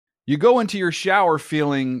You go into your shower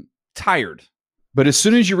feeling tired, but as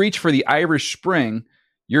soon as you reach for the Irish Spring,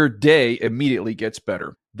 your day immediately gets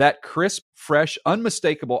better. That crisp, fresh,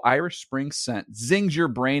 unmistakable Irish Spring scent zings your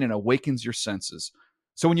brain and awakens your senses.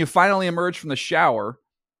 So when you finally emerge from the shower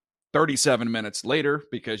 37 minutes later,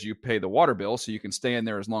 because you pay the water bill so you can stay in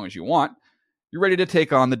there as long as you want, you're ready to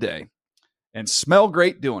take on the day and smell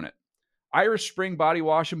great doing it. Irish Spring Body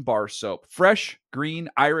Wash and Bar Soap. Fresh, green,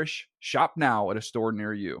 Irish. Shop now at a store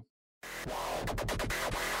near you.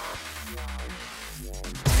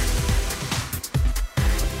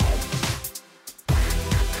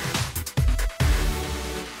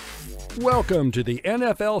 Welcome to the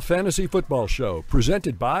NFL Fantasy Football Show,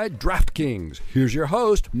 presented by DraftKings. Here's your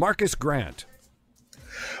host, Marcus Grant.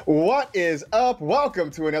 What is up?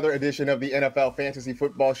 Welcome to another edition of the NFL Fantasy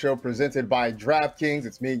Football Show presented by DraftKings.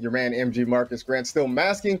 It's me, your man, MG Marcus Grant, still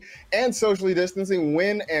masking and socially distancing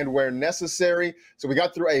when and where necessary. So we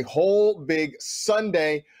got through a whole big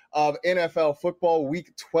Sunday of NFL football.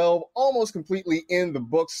 Week 12 almost completely in the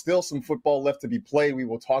books. Still some football left to be played. We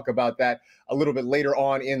will talk about that a little bit later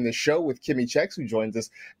on in the show with Kimmy Checks, who joins us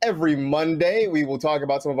every Monday. We will talk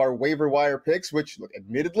about some of our waiver wire picks, which, look,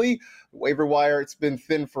 admittedly, the waiver wire, it's been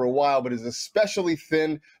thin for a while, but is especially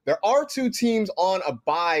thin. There are two teams on a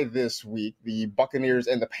bye this week. The Buccaneers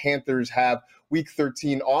and the Panthers have Week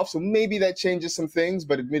 13 off, so maybe that changes some things,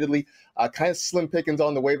 but admittedly, kind of slim pickings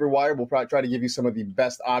on the waiver wire. We'll probably try to give you some of the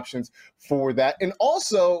best options for that. And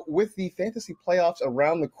also, with the fantasy playoffs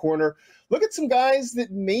around the corner, look at some guys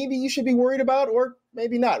that maybe you should be worried about or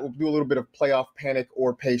maybe not. We'll do a little bit of playoff panic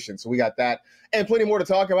or patience. So we got that and plenty more to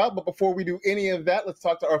talk about. But before we do any of that, let's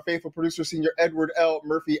talk to our faithful producer, Senior Edward L.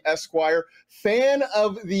 Murphy, Esquire, fan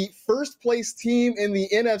of the first place team in the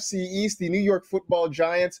NFC East, the New York Football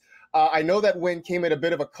Giants. I know that win came at a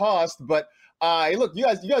bit of a cost, but hey, look, you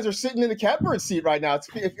guys are sitting in the catbird seat right now.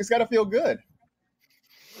 It's got to feel good.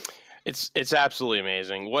 It's absolutely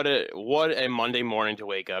amazing. What a Monday morning to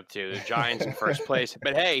wake up to. The Giants in first place.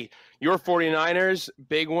 But hey, your 49ers,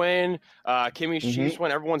 big win. Kimmy's Chiefs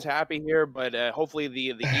win. Everyone's happy here, but hopefully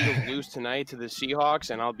the Eagles lose tonight to the Seahawks,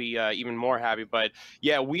 and I'll be even more happy. But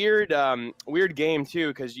yeah, weird game too,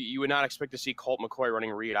 because you would not expect to see Colt McCoy running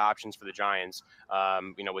read options for the Giants,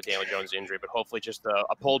 with Daniel Jones' injury. But hopefully just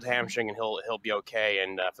a pulled hamstring, and he'll be okay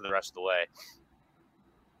and for the rest of the way.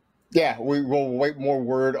 Yeah, we will wait more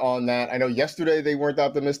word on that. I know yesterday they weren't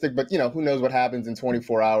optimistic, but, who knows what happens in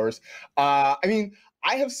 24 hours. I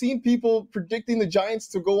have seen people predicting the Giants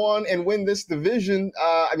to go on and win this division.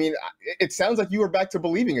 It sounds like you are back to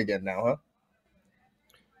believing again now, huh?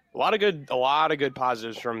 A lot of good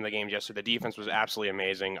positives from the game yesterday. The defense was absolutely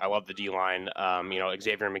amazing. I love the D-line.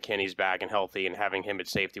 Xavier McKinney's back and healthy, and having him at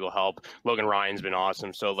safety will help. Logan Ryan's been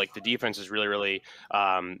awesome. So, the defense is really, really,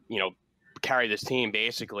 carry this team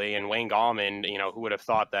basically, and Wayne Gallman, who would have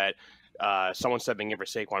thought that someone stepping in for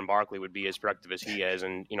Saquon Barkley would be as productive as he is,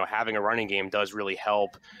 and having a running game does really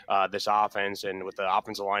help this offense, and with the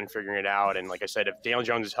offensive line figuring it out, and like I said, if Daniel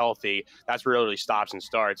Jones is healthy, that's where it really stops and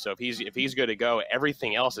starts. So if he's good to go,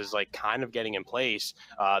 everything else is kind of getting in place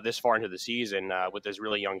this far into the season with this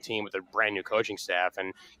really young team with a brand new coaching staff,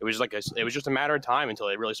 and it was just a matter of time until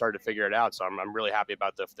they really started to figure it out. So I'm really happy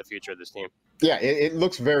about the future of this team. Yeah, it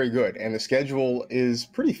looks very good, and the schedule is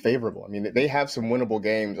pretty favorable. I mean, they have some winnable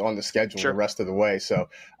games on the schedule the rest of the way, so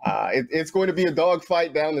it's going to be a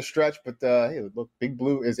dogfight down the stretch, but hey, look, Big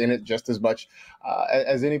Blue is in it just as much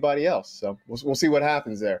as anybody else, so we'll see what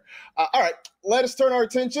happens there. All right, let us turn our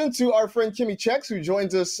attention to our friend Kimmy Checks, who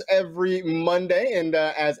joins us every Monday, and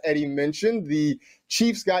as Eddie mentioned, the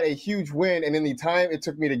Chiefs got a huge win, and in the time it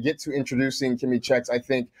took me to get to introducing Kimmy Checks, I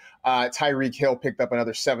think Tyreek Hill picked up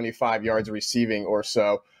another 75 yards receiving or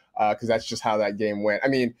so, because that's just how that game went. I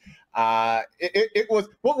mean, it was.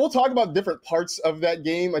 We'll talk about different parts of that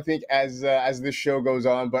game, I think, as this show goes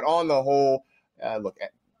on. But on the whole, look,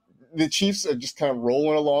 the Chiefs are just kind of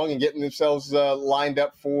rolling along and getting themselves lined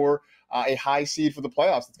up for a high seed for the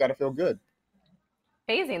playoffs. It's got to feel good.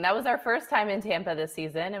 Amazing. That was our first time in Tampa this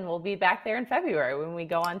season, and we'll be back there in February when we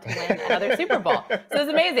go on to win another Super Bowl. So it was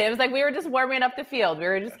amazing. It was like we were just warming up the field. We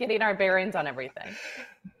were just getting our bearings on everything.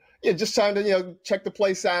 Yeah, just time to, check the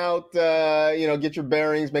place out, get your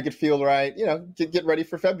bearings, make it feel right, get ready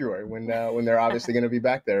for February when they're obviously going to be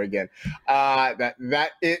back there again.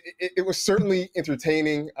 It was certainly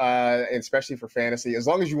entertaining, especially for fantasy, as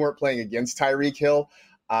long as you weren't playing against Tyreek Hill.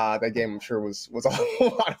 That game, I'm sure, was a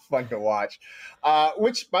whole lot of fun to watch,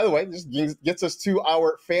 which, by the way, just gets us to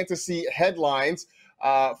our fantasy headlines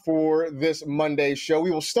for this Monday show.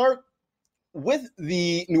 We will start with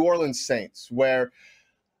the New Orleans Saints, where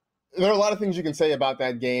there are a lot of things you can say about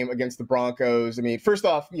that game against the Broncos. I mean, first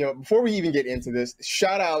off, before we even get into this,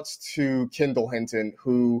 shout outs to Kendall Hinton,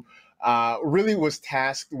 who really was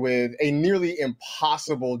tasked with a nearly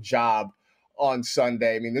impossible job on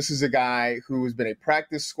Sunday. I mean, this is a guy who has been a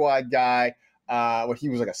practice squad guy. He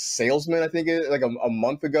was like a salesman, I think, like a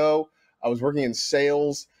month ago. I was working in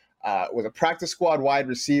sales. Was a practice squad wide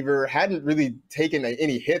receiver, hadn't really taken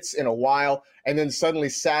any hits in a while, and then suddenly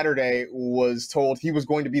Saturday was told he was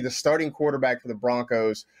going to be the starting quarterback for the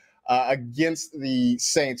Broncos against the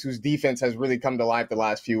Saints, whose defense has really come to life the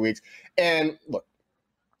last few weeks. And look,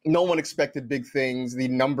 no one expected big things. The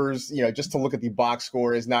numbers, just to look at the box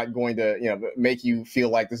score is not going to, make you feel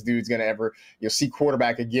like this dude's going to ever, see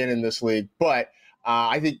quarterback again in this league. But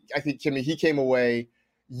I think Kimmy, he came away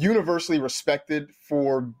universally respected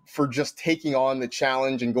for just taking on the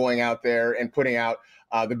challenge and going out there and putting out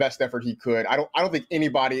the best effort he could. I don't think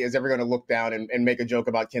anybody is ever going to look down and make a joke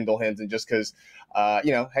about Kendall Hinton just because,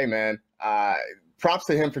 hey man, props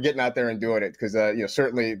to him for getting out there and doing it because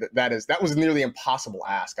certainly that was a nearly impossible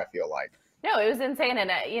ask. I feel like. No, it was insane. And,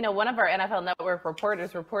 one of our NFL Network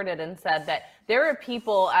reporters reported and said that there are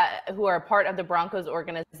people who are part of the Broncos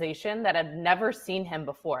organization that had never seen him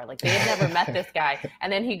before. Like, they had never met this guy.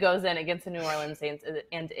 And then he goes in against the New Orleans Saints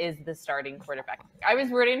and is the starting quarterback. I was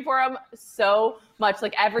rooting for him so much.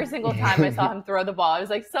 Like, every single time I saw him throw the ball, I was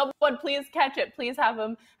like, someone please catch it. Please have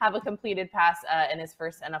him have a completed pass in his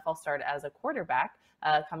first NFL start as a quarterback.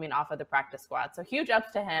 Coming off of the practice squad. So huge ups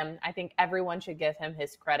to him. I think everyone should give him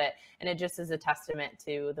his credit. And it just is a testament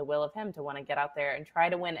to the will of him to want to get out there and try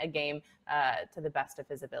to win a game to the best of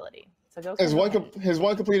his ability. So go. His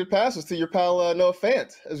one completed pass was to your pal Noah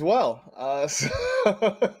Fant as well.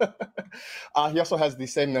 He also has the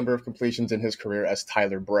same number of completions in his career as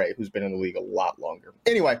Tyler Bray, who's been in the league a lot longer.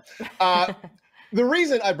 Anyway, the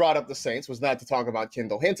reason I brought up the Saints was not to talk about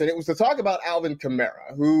Kendall Hinton. It was to talk about Alvin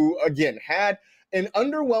Kamara, who, again, had an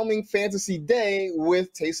underwhelming fantasy day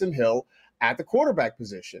with Taysom Hill at the quarterback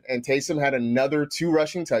position. And Taysom had another 2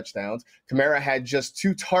 rushing touchdowns. Kamara had just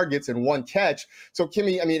 2 targets and 1 catch. So,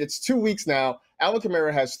 Kimmy, I mean, it's 2 weeks now. Alvin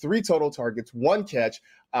Kamara has 3 total targets, 1 catch.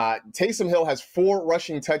 Taysom Hill has 4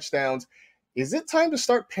 rushing touchdowns. Is it time to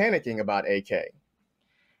start panicking about AK?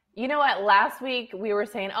 You know what? Last week we were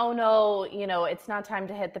saying, oh no, it's not time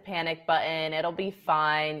to hit the panic button. It'll be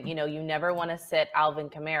fine. You never want to sit Alvin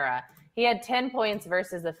Kamara. He had 10 points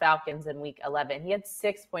versus the Falcons in week 11. He had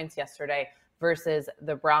 6 points yesterday versus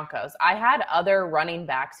the Broncos. I had other running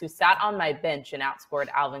backs who sat on my bench and outscored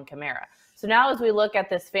Alvin Kamara. So now as we look at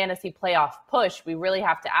this fantasy playoff push, we really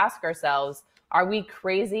have to ask ourselves, are we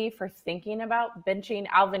crazy for thinking about benching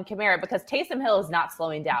Alvin Kamara? Because Taysom Hill is not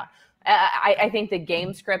slowing down. I think the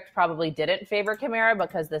game script probably didn't favor Kamara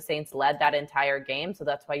because the Saints led that entire game. So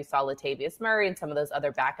that's why you saw Latavius Murray and some of those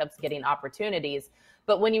other backups getting opportunities.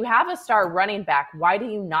 But when you have a star running back, why do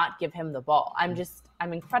you not give him the ball? I'm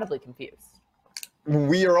incredibly confused.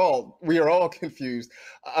 We are all confused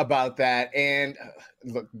about that. And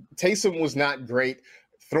look, Taysom was not great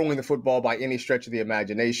throwing the football by any stretch of the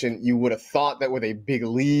imagination. You would have thought that with a big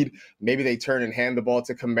lead, maybe they turn and hand the ball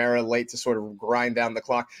to Kamara late to sort of grind down the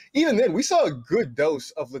clock. Even then, we saw a good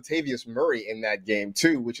dose of Latavius Murray in that game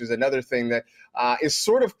too, which is another thing that is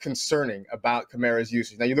sort of concerning about Kamara's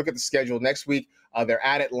usage. Now you look at the schedule next week, they're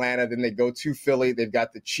at Atlanta, then they go to Philly, they've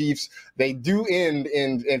got the Chiefs. They do end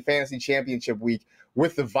in fantasy championship week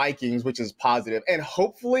with the Vikings, which is positive. And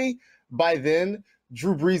hopefully by then,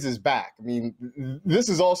 Drew Brees is back. I mean, this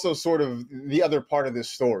is also sort of the other part of this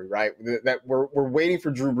story, right? That we're waiting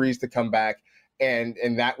for Drew Brees to come back, and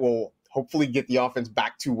that will hopefully get the offense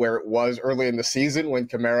back to where it was early in the season when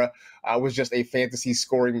Kamara was just a fantasy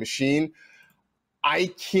scoring machine. I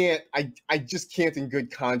just can't in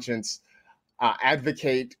good conscience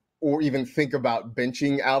advocate or even think about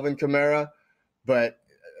benching Alvin Kamara, but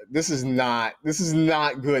this is not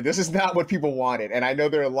good. This is not what people wanted. And I know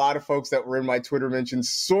there are a lot of folks that were in my Twitter mentions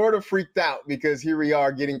sort of freaked out because here we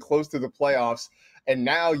are getting close to the playoffs. And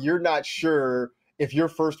now you're not sure if your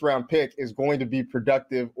first round pick is going to be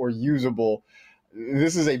productive or usable.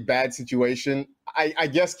 This is a bad situation. I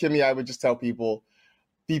guess, Kimmy, I would just tell people,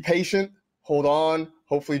 be patient, hold on.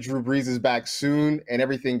 Hopefully Drew Brees is back soon and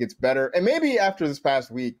everything gets better. And maybe after this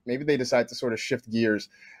past week, maybe they decide to sort of shift gears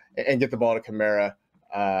and get the ball to Kamara.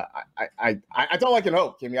 That's all I can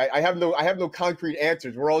hope, Kimmy. I have no concrete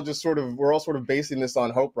answers. We're all sort of basing this on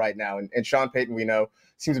hope right now. And Sean Payton, we know,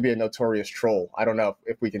 seems to be a notorious troll. I don't know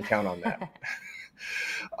if we can count on that.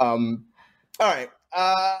 All right.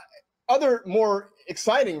 Other more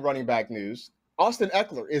exciting running back news Austin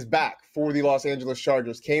Ekeler is back for the Los Angeles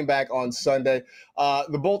Chargers, came back on Sunday.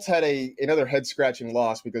 The Bolts had another head-scratching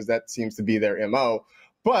loss because that seems to be their MO.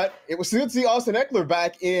 But it was good to see Austin Ekeler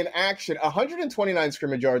back in action. 129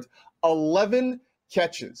 scrimmage yards, 11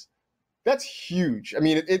 catches. That's huge. I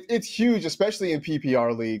mean, it's huge, especially in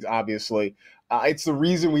PPR leagues, obviously. It's the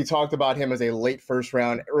reason we talked about him as a late first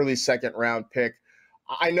round, early second round pick.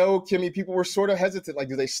 I know, Kimmy, people were sort of hesitant. Like,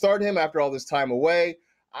 do they start him after all this time away?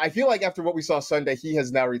 I feel like after what we saw Sunday, he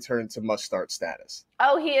has now returned to must-start status.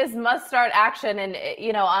 Oh, he is must-start action. And,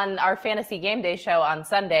 on our Fantasy Game Day show on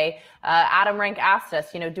Sunday, Adam Rank asked us,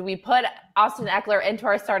 do we put Austin Ekeler into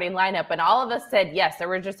our starting lineup? And all of us said yes. There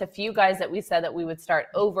were just a few guys that we said that we would start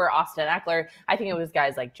over Austin Ekeler. I think it was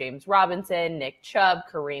guys like James Robinson, Nick Chubb,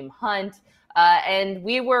 Kareem Hunt. And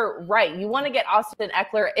we were right. You want to get Austin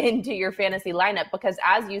Ekeler into your fantasy lineup because,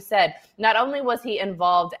 as you said, not only was he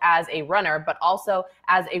involved as a runner, but also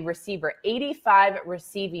as a receiver. 85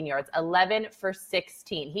 receiving yards, 11 for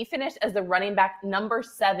 16. He finished as the running back number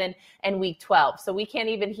 7 in week 12. So we can't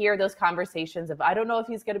even hear those conversations of, I don't know if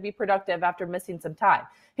he's going to be productive after missing some time.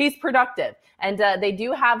 He's productive. And they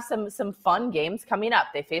do have some fun games coming up.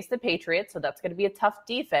 They face the Patriots, so that's going to be a tough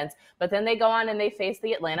defense. But then they go on and they face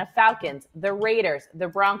the Atlanta Falcons, the Raiders, the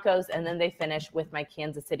Broncos, and then they finish with my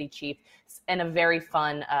Kansas City Chiefs in a very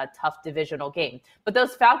fun, tough divisional game. But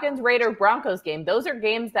those Falcons, Raiders, Broncos game, those are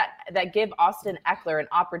games that give Austin Ekeler an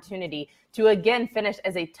opportunity to, again, finish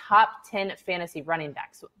as a top 10 fantasy running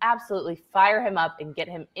back. So absolutely fire him up and get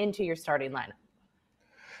him into your starting lineup.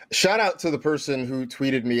 Shout out to the person who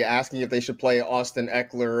tweeted me asking if they should play Austin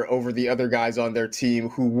Ekeler over the other guys on their team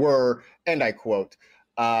who were, and I quote,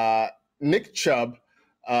 Nick Chubb,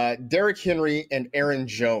 Derrick Henry, and Aaron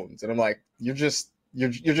Jones. And I'm like, you're just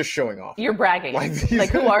showing off. You're bragging. Like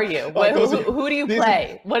who are you? Who do you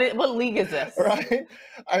play? What league is this? Right?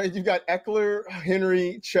 I mean, you've got Ekeler,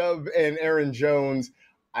 Henry, Chubb, and Aaron Jones.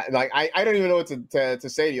 I don't even know what to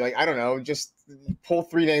say to you. Like, I don't know. Just pull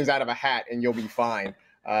 3 names out of a hat and you'll be fine.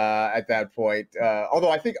 At that point.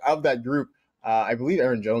 Although I think of that group, I believe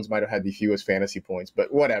Aaron Jones might have had the fewest fantasy points,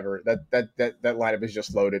 but whatever. That lineup is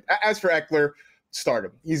just loaded. As for Ekeler, start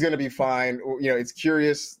him. He's going to be fine. It's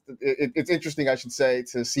curious. It's interesting, I should say,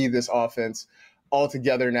 to see this offense all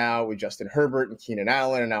together now with Justin Herbert and Keenan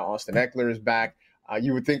Allen, and now Austin Ekeler is back.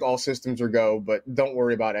 You would think all systems are go, but don't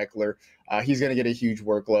worry about Ekeler. He's going to get a huge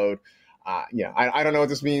workload. I don't know what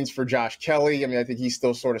this means for Josh Kelly. I mean, I think he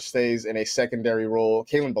still sort of stays in a secondary role.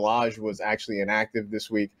 Kalen Ballage was actually inactive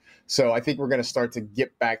this week. So I think we're going to start to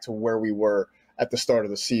get back to where we were at the start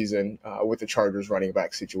of the season with the Chargers running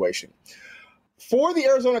back situation. For the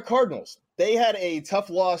Arizona Cardinals, they had a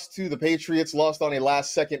tough loss to the Patriots, lost on a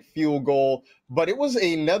last-second field goal, but it was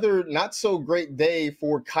another not-so-great day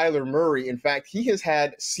for Kyler Murray. In fact, he has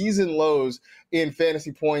had season lows in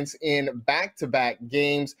fantasy points in back-to-back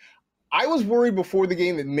games. I was worried before the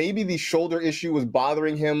game that maybe the shoulder issue was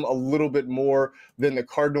bothering him a little bit more than the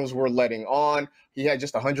Cardinals were letting on. He had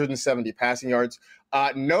just 170 passing yards,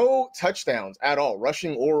 no touchdowns at all,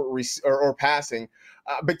 rushing or passing.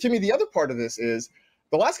 But Kimmy, the other part of this is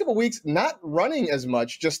the last couple of weeks not running as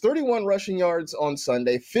much, just 31 rushing yards on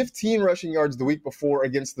Sunday, 15 rushing yards the week before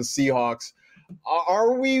against the Seahawks.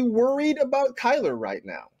 Are we worried about Kyler right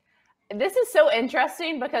now? This is so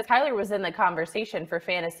interesting because Kyler was in the conversation for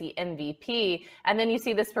fantasy MVP, and then you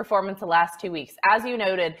see this performance the last 2 weeks. As you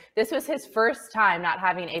noted, this was his first time not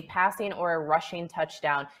having a passing or a rushing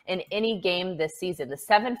touchdown in any game this season. The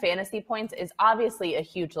 7 fantasy points is obviously a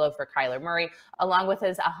huge low for Kyler Murray, along with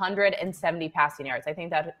his 170 passing yards. I think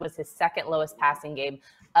that was his second lowest passing game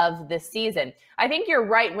of the season. I think you're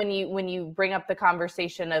right when you bring up the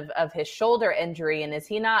conversation of his shoulder injury, and is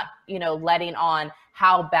he not, letting on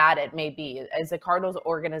how bad it may be as the Cardinals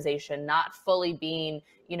organization not fully being,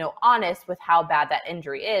 honest with how bad that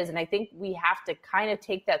injury is. And I think we have to kind of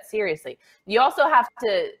take that seriously. You also have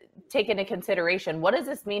to take into consideration, what does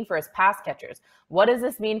this mean for his pass catchers? What does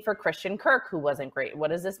this mean for Christian Kirk, who wasn't great?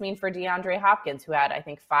 What does this mean for DeAndre Hopkins, who had, I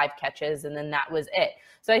think, 5 catches, and then that was it?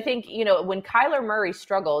 So I think, when Kyler Murray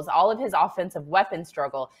struggles, all of his offensive weapons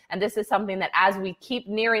struggle. And this is something that as we keep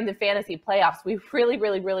nearing the fantasy playoffs, we really,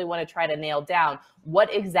 really, really want to try to nail down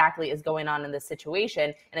what exactly is going on in this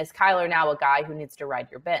situation. And is Kyler now a guy who needs to ride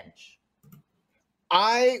your bench?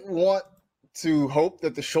 I want to hope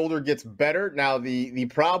that the shoulder gets better. Now, the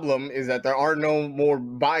problem is that there are no more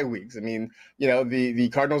bye weeks. I mean, the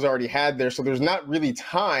Cardinals already had there, so there's not really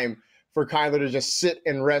time for Kyler to just sit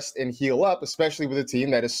and rest and heal up, especially with a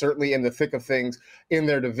team that is certainly in the thick of things in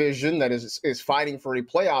their division, that is fighting for a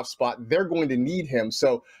playoff spot. They're going to need him.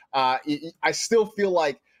 So I still feel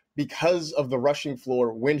like because of the rushing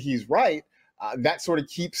floor when he's right, That sort of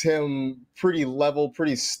keeps him pretty level,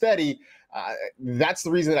 pretty steady. That's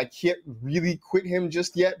the reason that I can't really quit him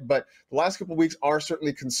just yet. But the last couple of weeks are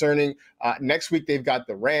certainly concerning. Next week, they've got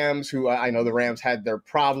the Rams, who I know the Rams had their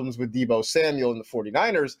problems with Deebo Samuel and the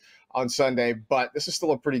 49ers on Sunday, but this is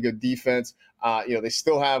still a pretty good defense. They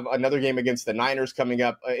still have another game against the Niners coming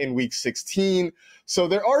up in week 16. So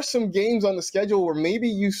there are some games on the schedule where maybe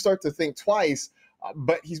you start to think twice,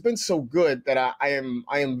 but he's been so good that I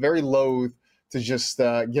am very loath to just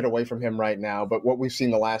get away from him right now. But what we've seen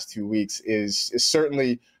the last 2 weeks is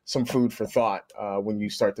certainly some food for thought when you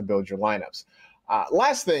start to build your lineups.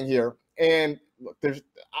 Last thing here, and look,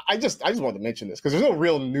 I just wanted to mention this because there's no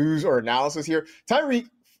real news or analysis here. Tyreek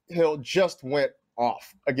Hill just went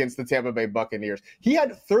off against the Tampa Bay Buccaneers. He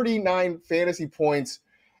had 39 fantasy points,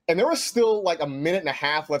 and there was still like a minute and a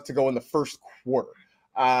half left to go in the first quarter.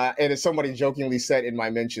 And as somebody jokingly said in my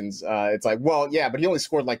mentions, it's like, well, yeah, but he only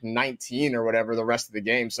scored like 19 or whatever the rest of the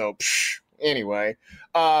game. So anyway,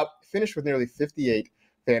 finished with nearly 58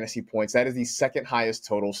 fantasy points. That is the second highest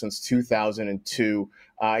total since 2002.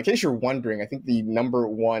 In case you're wondering, I think the number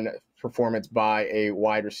one performance by a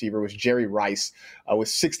wide receiver was Jerry Rice with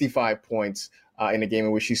 65 points in a game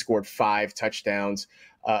in which he scored 5 touchdowns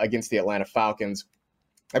against the Atlanta Falcons.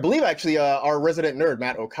 I believe actually our resident nerd,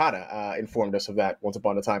 Matt Okada, informed us of that once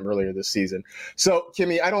upon a time earlier this season. So,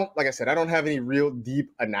 Kimmy, I don't have any real deep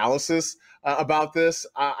analysis about this.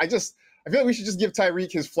 I feel like we should just give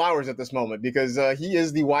Tyreek his flowers at this moment because he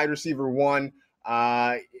is the wide receiver one.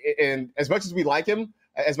 And as much as we like him,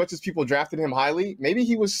 as much as people drafted him highly, maybe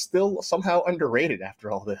he was still somehow underrated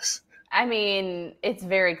after all this. I mean, it's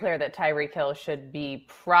very clear that Tyreek Hill should be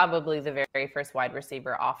probably the very first wide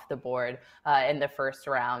receiver off the board in the first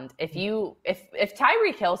round. If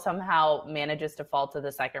Tyreek Hill somehow manages to fall to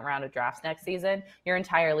the second round of drafts next season, your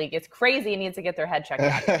entire league is crazy and needs to get their head checked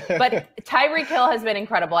out. But Tyreek Hill has been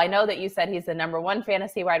incredible. I know that you said he's the number one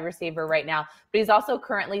fantasy wide receiver right now, but he's also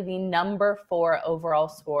currently the number 4 overall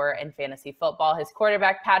scorer in fantasy football. His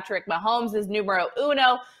quarterback, Patrick Mahomes, is numero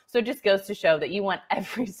uno. So it just goes to show that you want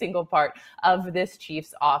every single part of this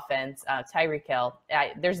Chiefs offense. Tyreek Hill,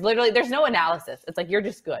 there's no analysis. It's like, you're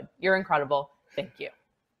just good. You're incredible. Thank you.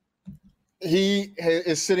 He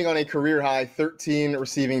is sitting on a career high 13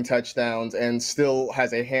 receiving touchdowns and still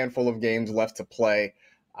has a handful of games left to play.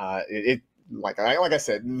 Like I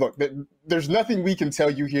said, look, there's nothing we can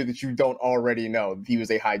tell you here that you don't already know. He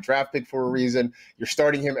was a high draft pick for a reason. You're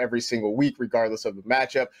starting him every single week, regardless of the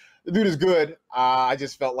matchup. The dude is good. I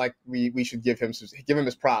just felt like we should give him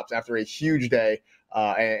his props after a huge day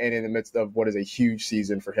and in the midst of what is a huge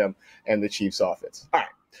season for him and the Chiefs offense. All right,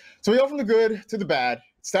 so we go from the good to the bad.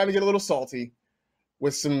 It's time to get a little salty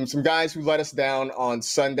with some guys who let us down on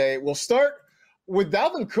Sunday. We'll start with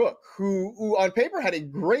Dalvin Cook, who on paper had a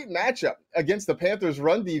great matchup against the Panthers'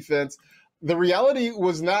 run defense. The reality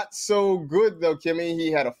was not so good, though, Kimmy.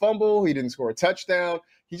 He had a fumble. He didn't score a touchdown.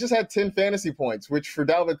 He just had 10 fantasy points, which for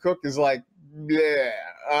Dalvin Cook is like, yeah.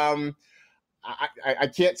 I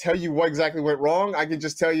can't tell you what exactly went wrong. I can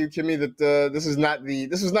just tell you, Kimmy, that this was not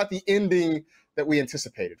the ending that we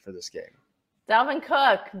anticipated for this game. Dalvin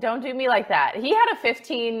Cook, don't do me like that. He had a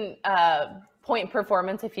 15 point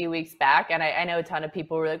performance a few weeks back, and I know a ton of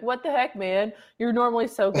people were like, what the heck, man? You're normally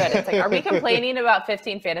so good. It's like, are we complaining about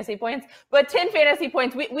 15 fantasy points? But 10 fantasy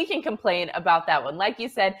points, we can complain about that one. Like you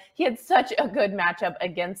said, he had such a good matchup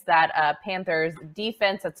against that Panthers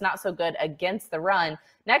defense that's not so good against the run.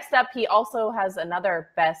 Next up, he also has another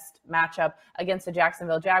best matchup against the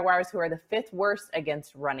Jacksonville Jaguars, who are the 5th worst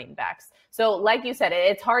against running backs. So like you said,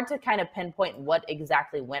 it's hard to kind of pinpoint what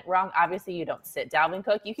exactly went wrong. Obviously, you don't sit Dalvin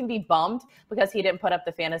Cook. You can be bummed because he didn't put up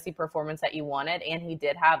the fantasy performance that you wanted, and he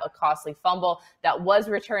did have a costly fumble that was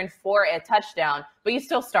returned for a touchdown, but you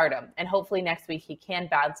still start him. And hopefully next week he can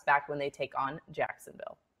bounce back when they take on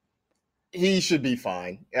Jacksonville. He should be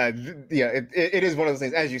fine. It is one of those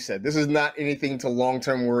things, as you said, this is not anything to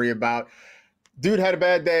long-term worry about. Dude had a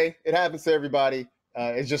bad day. It happens to everybody.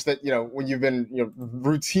 It's just that, when you've been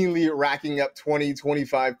routinely racking up 20,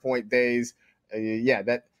 25-point days,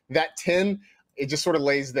 that 10, it just sort of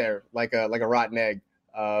lays there like a rotten egg.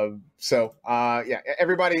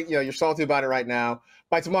 Everybody, you're salty about it right now.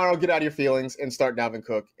 By tomorrow, get out of your feelings and start Dalvin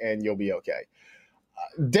Cook, and you'll be okay.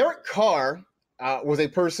 Derek Carr was a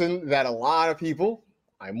person that a lot of people,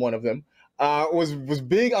 I'm one of them, was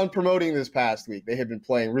big on promoting this past week. They had been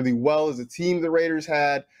playing really well as a team, the Raiders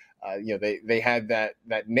had. They had that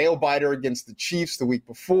nail biter against the Chiefs the week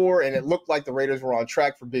before, and it looked like the Raiders were on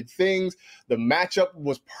track for big things. The matchup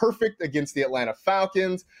was perfect against the Atlanta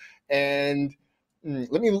Falcons. And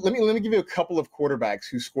let me give you a couple of quarterbacks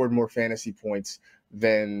who scored more fantasy points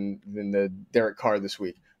than the Derek Carr this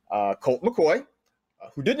week. Colt McCoy,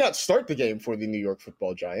 who did not start the game for the New York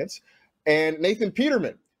Football Giants, and Nathan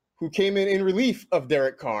Peterman, who came in relief of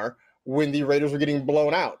Derek Carr when the Raiders were getting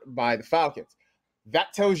blown out by the Falcons.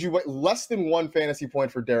 That tells you what, less than 1 fantasy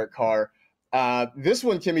point for Derek Carr. This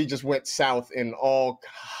one, Kimmy, just went south in all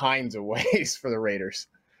kinds of ways for the Raiders.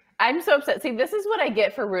 I'm so upset. See, this is what I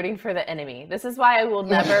get for rooting for the enemy. This is why I will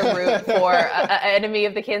never root for an enemy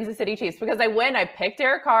of the Kansas City Chiefs, because I picked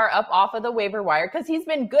Derek Carr up off of the waiver wire because he's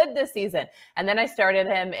been good this season. And then I started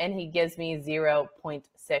him and he gives me 0.6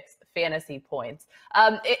 fantasy points.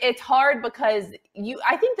 It's hard because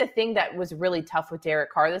I think the thing that was really tough with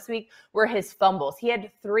Derek Carr this week were his fumbles. He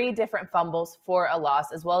had 3 different fumbles for a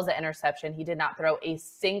loss, as well as an interception. He did not throw a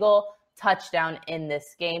single touchdown in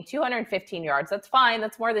this game. 215 yards. That's fine.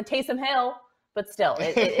 That's more than Taysom Hill, but still,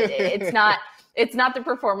 it's not the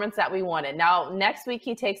performance that we wanted. Now, next week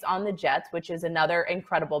he takes on the Jets, which is another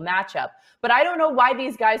incredible matchup. But I don't know why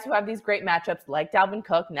these guys who have these great matchups, like Dalvin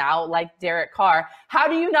Cook, now like Derek Carr, how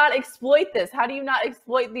do you not exploit this? How do you not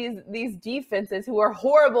exploit these defenses who are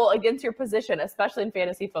horrible against your position, especially in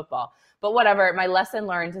fantasy football? But whatever. My lesson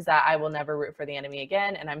learned is that I will never root for the enemy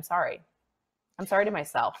again, and I'm sorry. I'm sorry to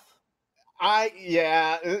myself.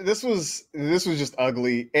 This was just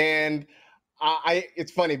ugly. And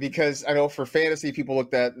it's funny because I know for fantasy, people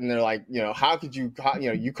looked at and they're like, how could you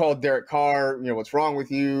called Derek Carr, what's wrong with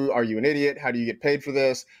you? Are you an idiot? How do you get paid for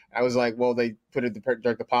this? I was like, well, they put a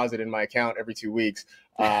direct deposit in my account every 2 weeks.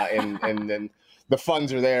 And then the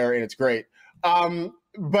funds are there and it's great.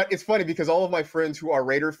 But it's funny because all of my friends who are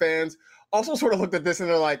Raider fans also sort of looked at this and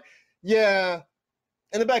they're like, yeah,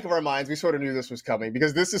 in the back of our minds, we sort of knew this was coming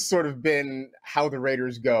because this has sort of been how the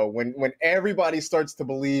Raiders go. When everybody starts to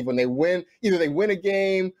believe, when they win, either they win a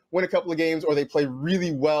game, win a couple of games, or they play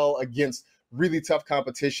really well against really tough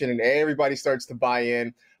competition and everybody starts to buy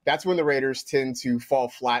in, that's when the Raiders tend to fall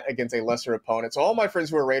flat against a lesser opponent. So all my friends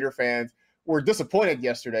who are Raider fans were disappointed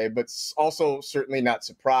yesterday, but also certainly not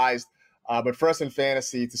surprised. But for us in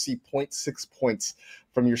fantasy, to see 0.6 points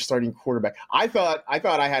from your starting quarterback, I thought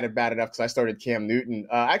I had it bad enough because I started Cam Newton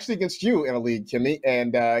actually against you in a league, Kimmy,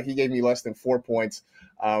 and he gave me less than 4 points.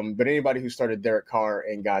 But anybody who started Derek Carr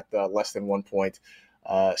and got less than 1 point,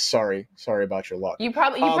 sorry about your luck. You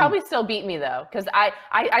probably still beat me though, because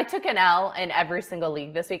I took an L in every single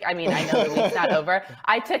league this week. I mean, I know the week's not over.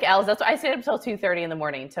 I took L's. That's why I stayed up until 2:30 in the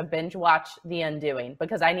morning to binge watch The Undoing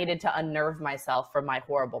because I needed to unnerve myself from my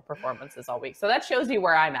horrible performances all week. So that shows you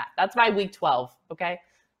where I'm at. That's my week 12. Okay.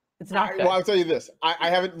 It's not good. Well, I'll tell you this.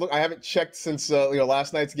 I haven't checked since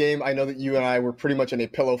last night's game. I know that you and I were pretty much in a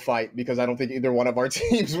pillow fight because I don't think either one of our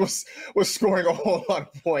teams was scoring a whole lot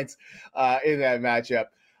of points in that matchup.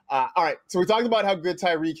 All right, so we talked about how good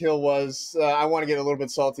Tyreek Hill was. I want to get a little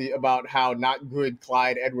bit salty about how not good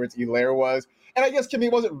Clyde Edwards-Helaire was. And I guess, Kimmy,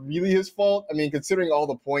 it wasn't really his fault. I mean, considering all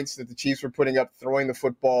the points that the Chiefs were putting up throwing the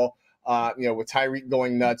football, with Tyreek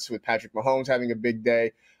going nuts, with Patrick Mahomes having a big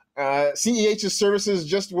day. CEH's services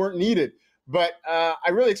just weren't needed, but I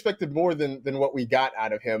really expected more than what we got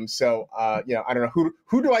out of him. So I don't know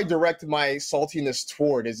who do I direct my saltiness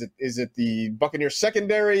toward? Is it the Buccaneers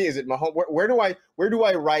secondary? Is it Mahomes? Where do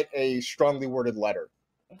I write a strongly worded letter?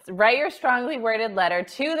 Write your strongly worded letter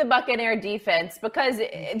to the Buccaneer defense because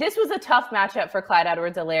this was a tough matchup for Clyde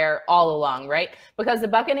Edwards-Helaire all along, right? Because the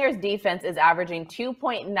Buccaneers defense is averaging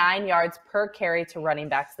 2.9 yards per carry to running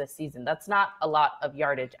backs this season. That's not a lot of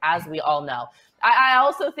yardage, as we all know. I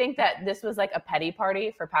also think that this was like a petty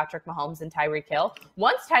party for Patrick Mahomes and Tyreek Hill.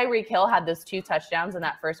 Once Tyreek Hill had those 2 touchdowns in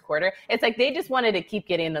that first quarter, it's like they just wanted to keep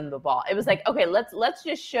getting them the ball. It was like, okay, let's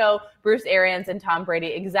just show Bruce Arians and Tom Brady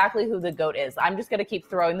exactly who the GOAT is. I'm just going to keep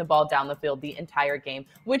throwing the ball down the field the entire game,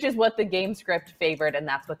 which is what the game script favored, and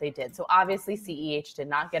that's what they did. So obviously CEH did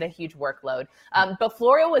not get a huge workload. But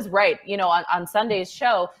Florio was right. On Sunday's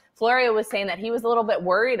show, Florio was saying that he was a little bit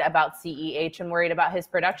worried about CEH and worried about his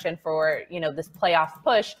production for, this playoff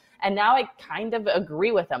push. And now I kind of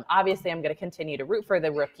agree with him. Obviously, I'm going to continue to root for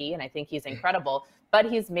the rookie, and I think he's incredible, but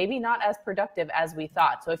he's maybe not as productive as we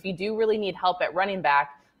thought. So if you do really need help at running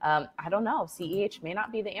back, I don't know. CEH may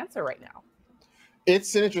not be the answer right now.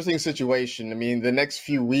 It's an interesting situation. I mean, the next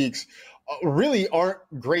few weeks really aren't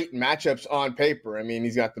great matchups on paper. I mean,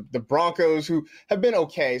 he's got the Broncos, who have been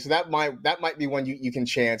okay, so that might be one you can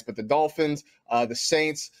chance. But the Dolphins, the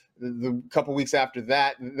Saints, the couple weeks after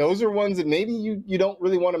that, those are ones that maybe you don't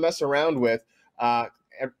really want to mess around with.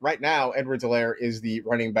 Right now, Edwards-Helaire is the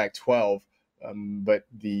running back 12, but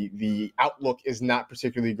the outlook is not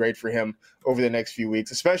particularly great for him over the next few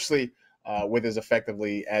weeks, especially with as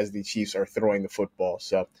effectively as the Chiefs are throwing the football.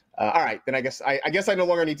 So, all right, then I guess I no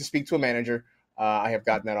longer need to speak to a manager. I have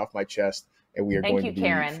gotten that off my chest, and we are going to be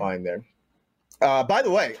Karen. fine there. By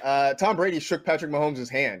the way, Tom Brady shook Patrick Mahomes'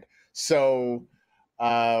 hand, so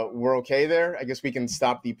we're okay there. I guess we can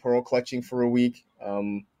stop the pearl clutching for a week.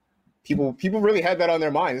 People really had that on their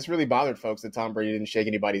mind. This really bothered folks that Tom Brady didn't shake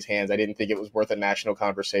anybody's hands. I didn't think it was worth a national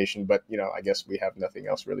conversation, but I guess we have nothing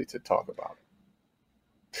else really to talk about.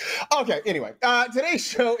 Okay, anyway, today's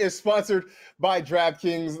show is sponsored by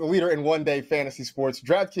DraftKings, the leader in one-day fantasy sports.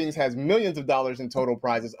 DraftKings has millions of dollars in total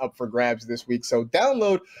prizes up for grabs this week, so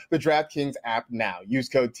download the DraftKings app now. Use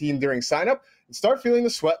code TEAM during signup and start feeling the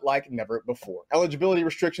sweat like never before. Eligibility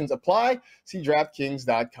restrictions apply. See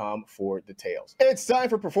DraftKings.com for details. It's time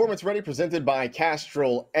for Performance Ready, presented by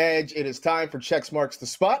Castrol Edge. It is time for Checks Marks the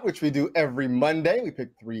Spot, which we do every Monday. We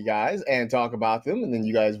pick 3 guys and talk about them, and then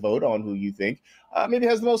you guys vote on who you think maybe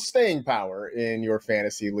has the most staying power in your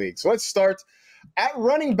fantasy league. So let's start at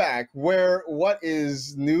running back, where what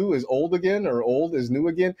is new is old again, or old is new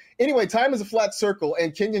again. Anyway, time is a flat circle,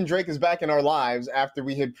 and Kenyon Drake is back in our lives after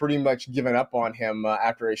we had pretty much given up on him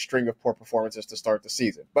after a string of poor performances to start the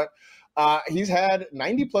season. But he's had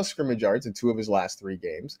 90-plus scrimmage yards in 2 of his last 3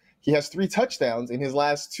 games. He has 3 touchdowns in his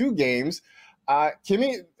last 2 games.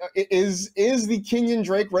 Kimmy, is the Kenyon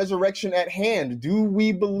Drake resurrection at hand? Do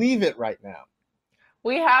we believe it right now?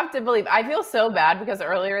 We have to believe. I feel so bad because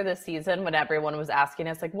earlier this season, when everyone was asking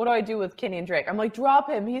us, like, what do I do with Kenyon Drake? I'm like, drop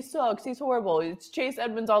him. He sucks. He's horrible. It's Chase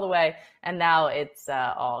Edmonds all the way. And now it's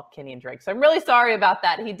all Kenyon Drake. So I'm really sorry about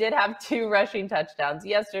that. He did have 2 rushing touchdowns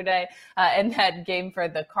yesterday in that game for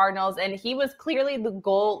the Cardinals, and he was clearly the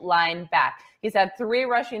goal line back. He's had 3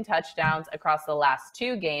 rushing touchdowns across the last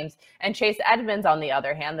 2 games. And Chase Edmonds, on the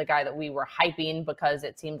other hand, the guy that we were hyping because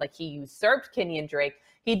it seemed like he usurped Kenyon Drake,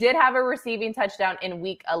 he did have a receiving touchdown in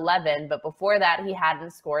week 11, but before that, he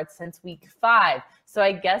hadn't scored since week 5. So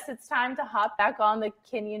I guess it's time to hop back on the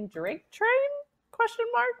Kenyon Drake train? Question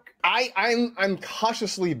mark. I'm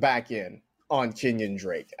cautiously back in on Kenyon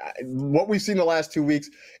Drake. What we've seen the last 2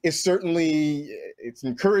 weeks is certainly, it's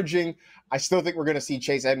encouraging. I still think we're going to see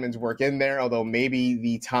Chase Edmonds work in there, although maybe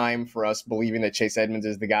the time for us believing that Chase Edmonds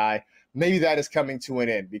is the guy, maybe that is coming to an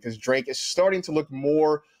end, because Drake is starting to look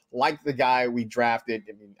more like the guy we drafted.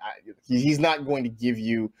 I mean, he's not going to give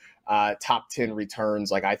you top 10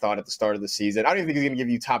 returns like I thought at the start of the season. I don't even think he's going to give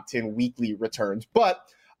you top 10 weekly returns, but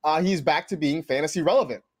he's back to being fantasy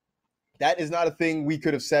relevant. That is not a thing we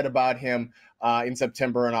could have said about him in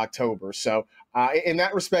September and October. So in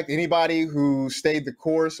that respect, anybody who stayed the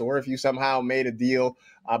course, or if you somehow made a deal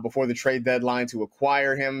before the trade deadline to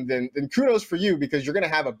acquire him, then kudos for you, because you're going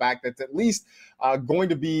to have a back that's at least going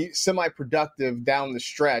to be semi-productive down the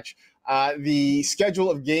stretch. The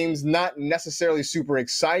schedule of games not necessarily super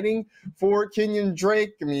exciting for Kenyon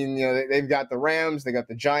Drake. I mean, they've got the Rams, they got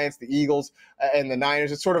the Giants, the Eagles, and the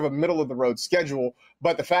Niners. It's sort of a middle-of-the-road schedule.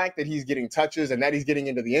 But the fact that he's getting touches and that he's getting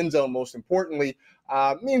into the end zone, most importantly,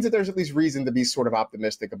 means that there's at least reason to be sort of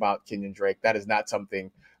optimistic about Kenyon Drake. That is not something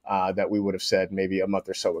that we would have said maybe a month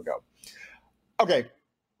or so ago. Okay.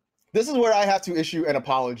 This is where I have to issue an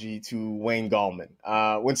apology to Wayne Gallman.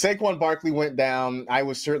 When Saquon Barkley went down, I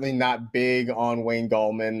was certainly not big on Wayne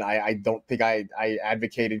Gallman. I don't think I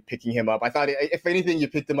advocated picking him up. I thought, if anything, you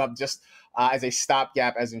picked him up just as a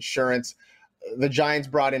stopgap, as insurance. The Giants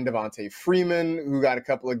brought in Devontae Freeman, who got a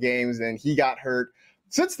couple of games, and he got hurt.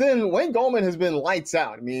 Since then, Wayne Gallman has been lights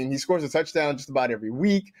out. I mean, he scores a touchdown just about every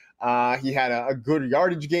week. He had a good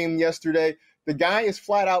yardage game yesterday. The guy is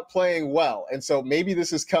flat out playing well. And so maybe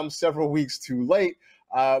this has come several weeks too late.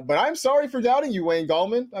 But I'm sorry for doubting you, Wayne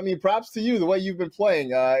Gallman. I mean, props to you. The way you've been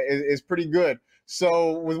playing is pretty good.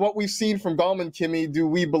 So with what we've seen from Gallman, Kimmy, do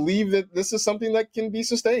we believe that this is something that can be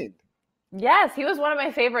sustained? Yes, he was one of my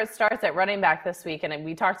favorite starts at running back this week, and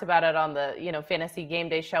we talked about it on the Fantasy Game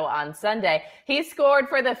Day show on Sunday. He scored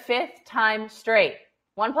for the 5th time straight.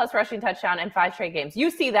 1+ rushing touchdown in 5 straight games.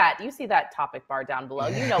 You see that topic bar down below.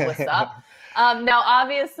 You know what's up. Now,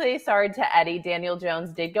 obviously, sorry to Eddie, Daniel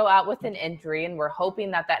Jones did go out with an injury, and we're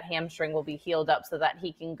hoping that hamstring will be healed up so that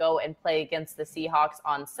he can go and play against the Seahawks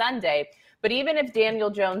on Sunday. But even if Daniel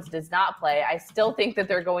Jones does not play, I still think that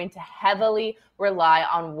they're going to heavily rely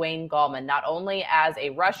on Wayne Gallman, not only as a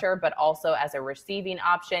rusher, but also as a receiving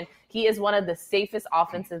option. He is one of the safest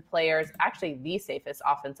offensive players, actually the safest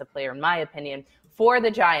offensive player, in my opinion, for the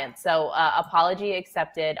Giants. So apology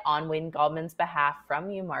accepted on Wayne Gallman's behalf from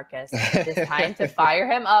you, Marcus. It is time to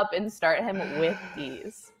fire him up and start him with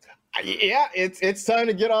ease. Yeah, it's time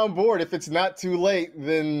to get on board. If it's not too late,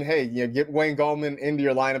 then, hey, get Wayne Gallman into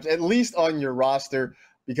your lineups, at least on your roster,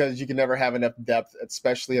 because you can never have enough depth,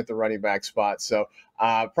 especially at the running back spot. So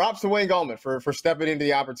props to Wayne Gallman for stepping into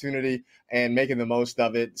the opportunity and making the most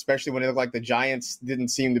of it, especially when it looked like the Giants didn't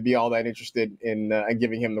seem to be all that interested in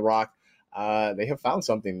giving him the rock. They have found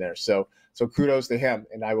something there. So kudos to him,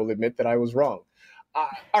 and I will admit that I was wrong.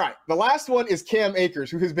 All right, the last one is Cam Akers,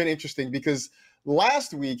 who has been interesting because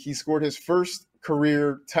last week he scored his first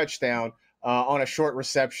career touchdown on a short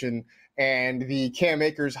reception, and the Cam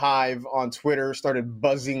Akers hive on Twitter started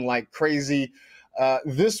buzzing like crazy.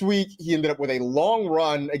 This week, he ended up with a long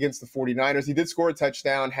run against the 49ers. He did score a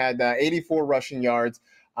touchdown, had 84 rushing yards,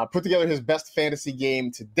 put together his best fantasy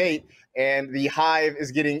game to date, and the hive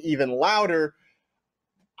is getting even louder.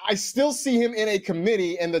 I still see him in a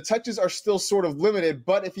committee, and the touches are still sort of limited,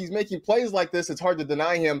 but if he's making plays like this, it's hard to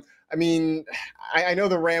deny him. I mean, I know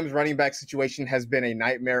the Rams running back situation has been a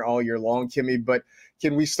nightmare all year long, Kimmy, but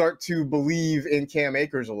can we start to believe in Cam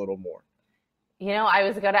Akers a little more? You know, I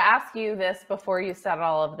was going to ask you this before you said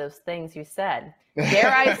all of those things you said.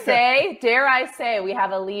 Dare I say we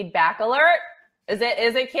have a lead back alert? Is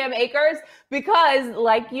it Cam Akers? Because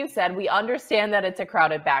like you said, we understand that it's a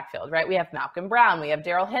crowded backfield, right? We have Malcolm Brown, we have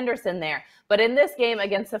Darrell Henderson there. But in this game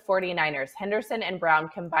against the 49ers, Henderson and Brown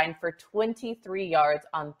combined for 23 yards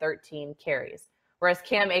on 13 carries, whereas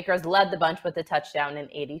Cam Akers led the bunch with a touchdown and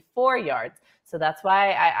 84 yards. So that's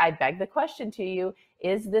why I beg the question to you,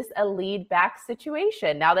 is this a lead back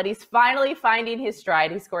situation? Now that he's finally finding his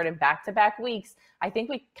stride, he scored in back-to-back weeks, I think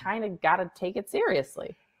we kind of got to take it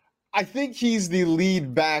seriously. I think he's the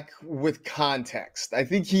lead back with context. I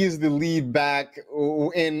think he is the lead back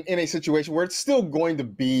in a situation where it's still going to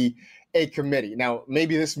be a committee. Now,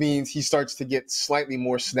 maybe this means he starts to get slightly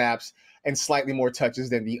more snaps and slightly more touches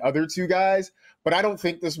than the other two guys, but I don't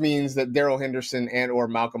think this means that Darrell Henderson and or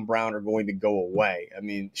Malcolm Brown are going to go away. I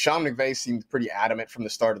mean, Sean McVay seemed pretty adamant from the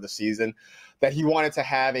start of the season that he wanted to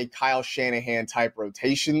have a Kyle Shanahan type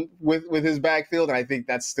rotation with his backfield, and I think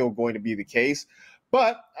that's still going to be the case.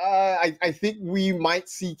 But I think we might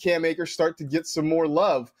see Cam Akers start to get some more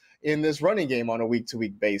love in this running game on a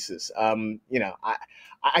week-to-week basis.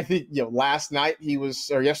 I think last night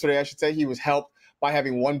yesterday I should say, he was helped by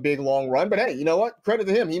having one big long run. But hey, you know what? Credit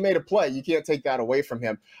to him. He made a play. You can't take that away from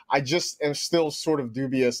him. I just am still sort of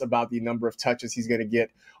dubious about the number of touches he's going to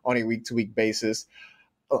get on a week-to-week basis.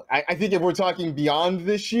 I think if we're talking beyond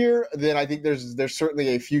this year, then I think there's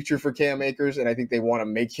certainly a future for Cam Akers, and I think they want to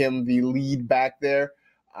make him the lead back there.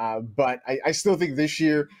 But I still think this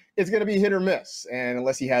year it's going to be hit or miss. And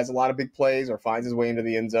unless he has a lot of big plays or finds his way into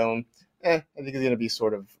the end zone, I think it's going to be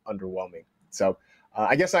sort of underwhelming. So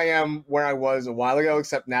I guess I am where I was a while ago,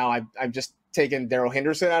 except now I've just taken Darrell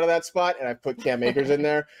Henderson out of that spot and I've put Cam Akers in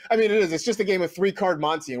there. I mean, it's just a game of three-card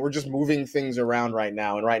Monty, and we're just moving things around right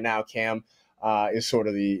now. And right now, Cam is sort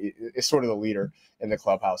of the leader in the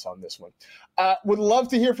clubhouse on this one. Would love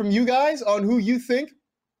to hear from you guys on who you think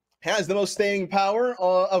has the most staying power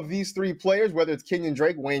of these three players, whether it's Kenyon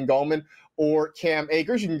Drake, Wayne Gallman, or Cam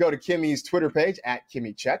Akers. You can go to Kimmy's Twitter page at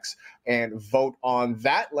KimmyChecks and vote on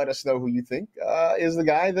that. Let us know who you think is the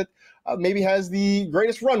guy that maybe has the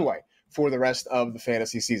greatest runway for the rest of the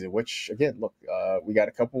fantasy season, which, again, look, we got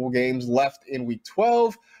a couple of games left in Week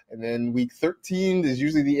 12, and then Week 13 is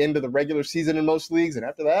usually the end of the regular season in most leagues, and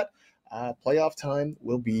after that, playoff time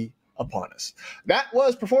will be upon us. That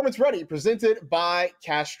was Performance Ready, presented by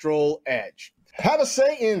Castrol Edge. Have a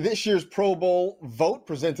say in this year's Pro Bowl vote,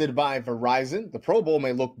 presented by Verizon. The Pro Bowl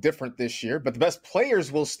may look different this year, but the best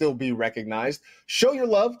players will still be recognized. Show your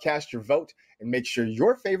love, cast your vote, and make sure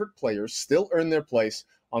your favorite players still earn their place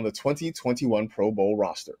on the 2021 Pro Bowl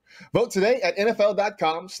roster. Vote today at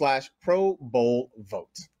NFL.com/Pro Bowl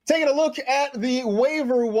vote. Taking a look at the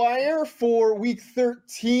waiver wire for Week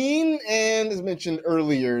 13, and as mentioned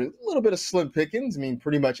earlier, a little bit of slim pickings. I mean,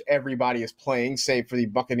 pretty much everybody is playing, save for the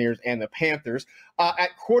Buccaneers and the Panthers.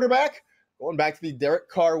 At quarterback, going back to the Derek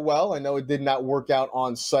Carr well. I know it did not work out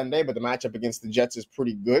on Sunday, but the matchup against the Jets is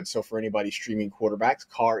pretty good. So for anybody streaming quarterbacks,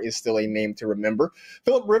 Carr is still a name to remember.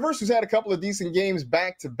 Phillip Rivers, who's had a couple of decent games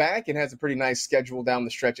back-to-back and has a pretty nice schedule down the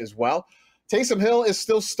stretch as well. Taysom Hill is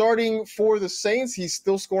still starting for the Saints. He's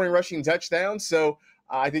still scoring rushing touchdowns. So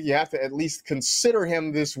I think you have to at least consider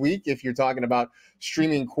him this week if you're talking about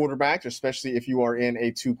streaming quarterbacks, especially if you are in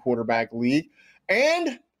a two-quarterback league.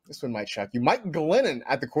 And this one might shock you, Mike Glennon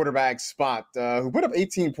at the quarterback spot, who put up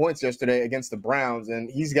 18 points yesterday against the Browns,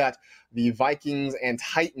 and he's got the Vikings and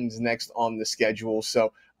Titans next on the schedule.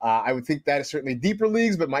 So I would think that is certainly deeper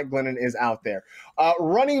leagues, but Mike Glennon is out there.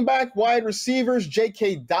 Running back, wide receivers,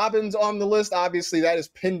 J.K. Dobbins on the list. Obviously, that is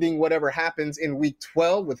pending whatever happens in week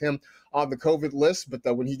 12 with him on the COVID list, but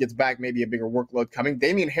when he gets back, maybe a bigger workload coming.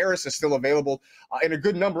 Damian Harris is still available in a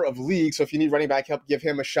good number of leagues, so if you need running back help, give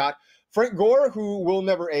him a shot. Frank Gore, who will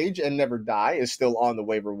never age and never die, is still on the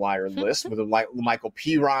waiver wire list with Michael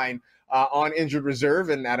Pirine on injured reserve,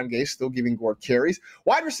 and Adam Gase still giving Gore carries.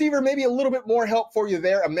 Wide receiver, maybe a little bit more help for you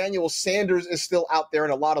there. Emmanuel Sanders is still out there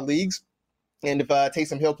in a lot of leagues. And if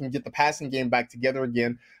Taysom Hill can get the passing game back together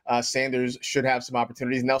again, Sanders should have some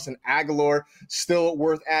opportunities. Nelson Aguilar, still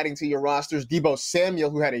worth adding to your rosters. Deebo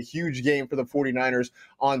Samuel, who had a huge game for the 49ers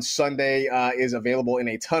on Sunday, is available in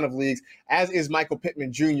a ton of leagues, as is Michael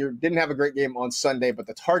Pittman Jr. Didn't have a great game on Sunday, but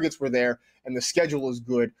the targets were there, and the schedule is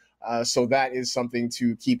good. So that is something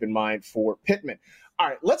to keep in mind for Pittman. All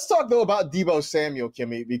right, let's talk, though, about Deebo Samuel,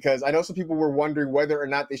 Kimmy, because I know some people were wondering whether or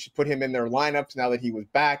not they should put him in their lineups now that he was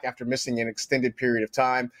back after missing an extended period of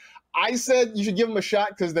time. I said you should give him a shot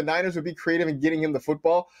because the Niners would be creative in getting him the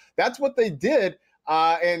football. That's what they did,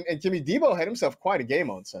 and Kimmy, Deebo had himself quite a game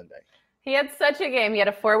on Sunday. He had such a game. He had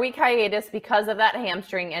a 4-week hiatus because of that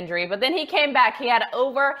hamstring injury, but then he came back. He had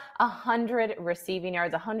over 100 receiving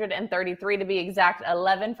yards, 133 to be exact,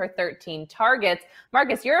 11 for 13 targets.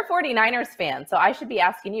 Marcus, you're a 49ers fan, so I should be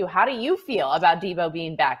asking you, how do you feel about Deebo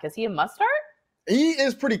being back? Is he a must-start? He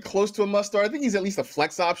is pretty close to a must-start. I think he's at least a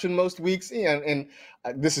flex option most weeks, and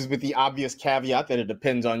this is with the obvious caveat that it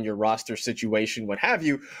depends on your roster situation, what have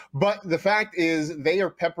you. But the fact is they are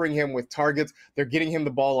peppering him with targets. They're getting him the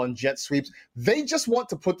ball on jet sweeps. They just want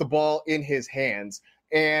to put the ball in his hands.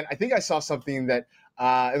 And I think I saw something that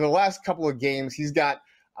in the last couple of games, he's got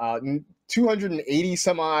 280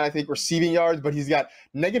 some odd, I think, receiving yards, but he's got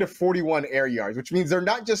negative 41 air yards, which means they're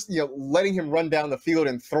not just letting him run down the field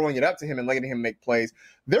and throwing it up to him and letting him make plays.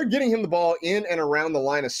 They're getting him the ball in and around the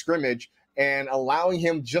line of scrimmage and allowing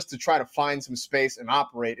him just to try to find some space and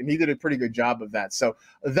operate, and he did a pretty good job of that. So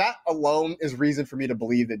that alone is reason for me to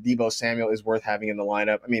believe that Deebo Samuel is worth having in the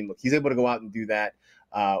lineup. I mean, look, he's able to go out and do that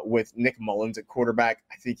with Nick Mullins at quarterback.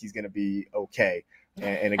 I think he's going to be okay.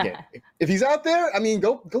 And again, if he's out there, I mean,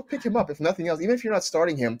 go pick him up. If nothing else, even if you're not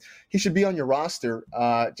starting him, he should be on your roster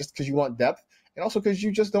just because you want depth, and also because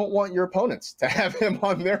you just don't want your opponents to have him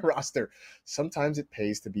on their roster. Sometimes it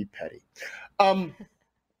pays to be petty.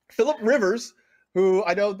 Phillip Rivers, who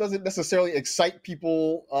I know doesn't necessarily excite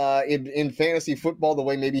people in fantasy football the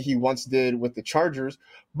way maybe he once did with the Chargers,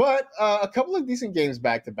 but a couple of decent games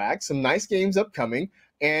back-to-back, some nice games upcoming.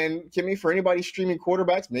 And Kimmy, for anybody streaming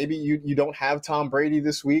quarterbacks, maybe you don't have Tom Brady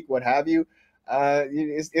this week, what have you,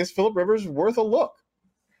 is Phillip Rivers worth a look?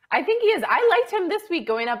 I think he is. I liked him this week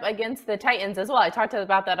going up against the Titans as well. I talked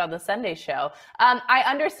about that on the Sunday show. I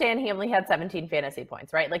understand he only had 17 fantasy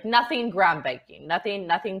points, right? Like nothing groundbreaking,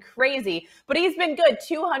 nothing crazy, but he's been good.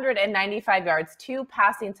 295 yards, 2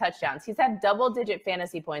 passing touchdowns. He's had double-digit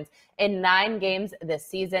fantasy points in 9 games this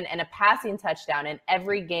season and a passing touchdown in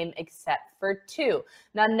every game except for 2.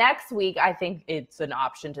 Now, next week, I think it's an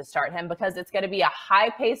option to start him because it's going to be a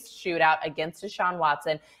high-paced shootout against Deshaun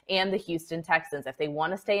Watson and the Houston Texans. If they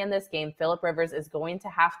want to stay in this game, Phillip Rivers is going to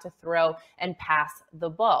have to throw and pass the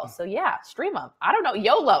ball. So, yeah, stream him. I don't know.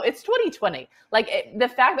 YOLO. It's 2020. The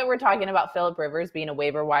fact that we're talking about Phillip Rivers being a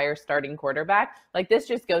waiver wire starting quarterback, this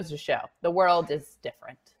just goes to show the world is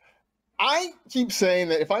different. I keep saying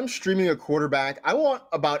that if I'm streaming a quarterback, I want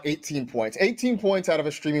about 18 points. 18 points out of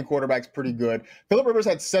a streaming quarterback is pretty good. Phillip Rivers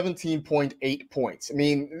had 17.8 points. I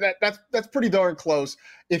mean, that's pretty darn close.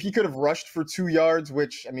 If he could have rushed for 2 yards,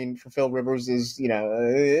 which, I mean, for Phillip Rivers is,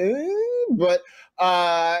 but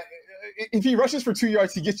if he rushes for 2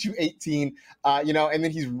 yards, he gets you 18, and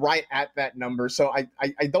then he's right at that number. So I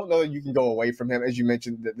don't know that you can go away from him. As you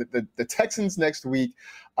mentioned, the Texans next week,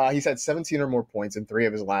 he's had 17 or more points in 3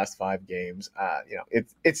 of his last 5 games.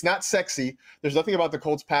 It's not sexy. There's nothing about the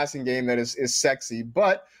Colts passing game that is sexy,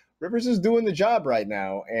 but Rivers is doing the job right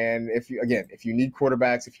now. And if you need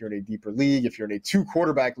quarterbacks, if you're in a deeper league, if you're in a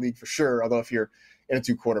 2-quarterback league for sure, although if you're in a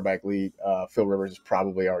 2-quarterback league, Phil Rivers is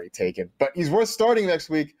probably already taken, but he's worth starting next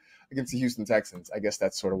week against the Houston Texans. I guess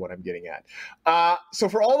that's sort of what I'm getting at. So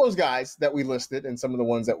for all those guys that we listed and some of the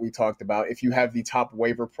ones that we talked about, if you have the top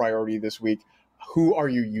waiver priority this week, who are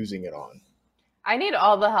you using it on? I need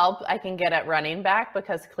all the help I can get at running back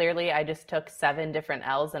because clearly I just took 7 different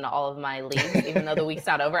L's in all of my leagues, even though the week's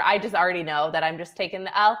not over. I just already know that I'm just taking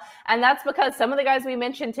the L. And that's because some of the guys we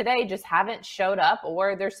mentioned today just haven't showed up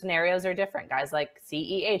or their scenarios are different. Guys like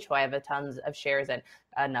CEH, who I have a tons of shares in.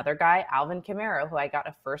 Another guy, Alvin Kamara, who I got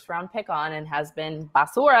a first-round pick on and has been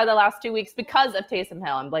basura the last 2 weeks because of Taysom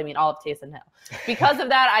Hill. I'm blaming all of Taysom Hill. Because of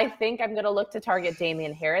that, I think I'm going to look to target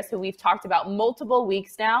Damien Harris, who we've talked about multiple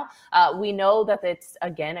weeks now. We know that it's,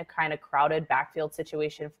 again, a kind of crowded backfield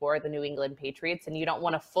situation for the New England Patriots, and you don't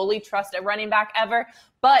want to fully trust a running back ever,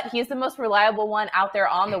 but he's the most reliable one out there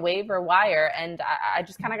on the waiver wire, and I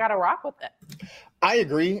just kind of got to rock with it. I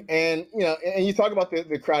agree. And, and you talk about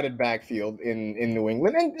the crowded backfield in New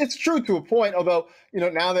England, and it's true to a point, although,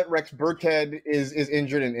 now that Rex Burkhead is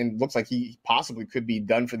injured and looks like he possibly could be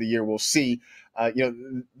done for the year, we'll see.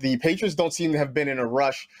 The Patriots don't seem to have been in a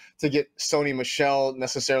rush to get Sony Michel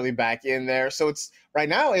necessarily back in there. So it's right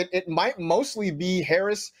now, it might mostly be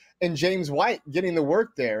Harris and James White getting the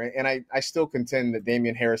work there. And I still contend that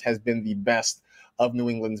Damien Harris has been the best of New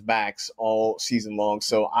England's backs all season long.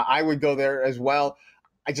 So I would go there as well.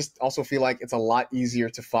 I just also feel like it's a lot easier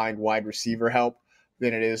to find wide receiver help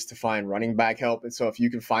than it is to find running back help. And so if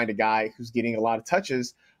you can find a guy who's getting a lot of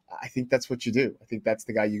touches, I think that's what you do. I think that's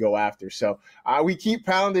the guy you go after. So we keep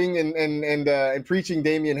pounding and preaching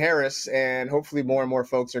Damien Harris, and hopefully more and more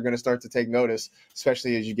folks are going to start to take notice,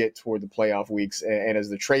 especially as you get toward the playoff weeks and as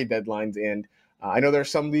the trade deadlines end. I know there are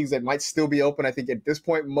some leagues that might still be open. I think at this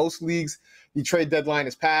point, most leagues, the trade deadline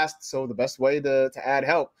is passed. So the best way to add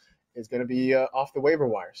help is going to be off the waiver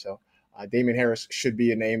wire. So Damien Harris should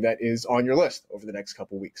be a name that is on your list over the next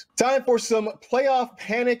couple weeks. Time for some playoff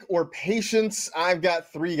panic or patience. I've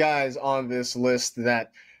got 3 guys on this list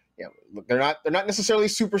that, look, they're not necessarily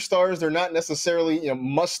superstars. They're not necessarily,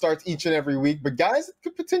 must starts each and every week, but guys that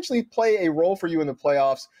could potentially play a role for you in the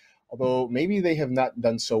playoffs, although maybe they have not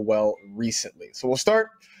done so well recently. So we'll start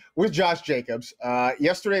with Josh Jacobs.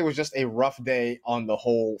 Yesterday was just a rough day on the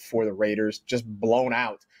whole for the Raiders, just blown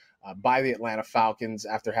out by the Atlanta Falcons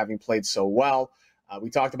after having played so well. We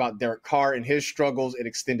talked about Derek Carr and his struggles. It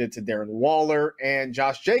extended to Darren Waller, and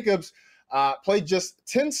Josh Jacobs played just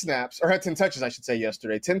 10 snaps, or had 10 touches, I should say,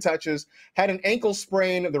 yesterday. 10 touches, had an ankle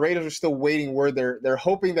sprain. The Raiders are still waiting word. They're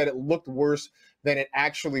hoping that it looked worse than it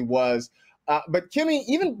actually was. But Kimmy,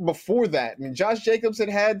 even before that, Josh Jacobs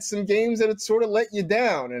had some games that had sort of let you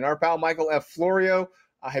down. And our pal Michael F. Florio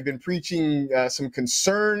had been preaching some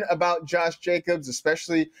concern about Josh Jacobs,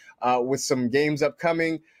 especially with some games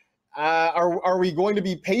upcoming. Are we going to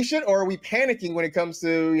be patient, or are we panicking when it comes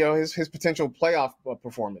to his potential playoff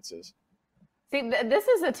performances? See, this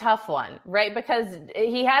is a tough one, right? Because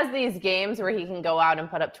he has these games where he can go out and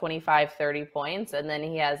put up 25, 30 points. And then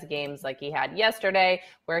he has games like he had yesterday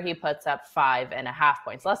where he puts up 5.5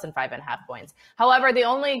 points, less than 5.5 points. However, the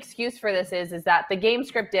only excuse for this is that the game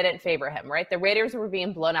script didn't favor him, right? The Raiders were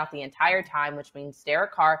being blown out the entire time, which means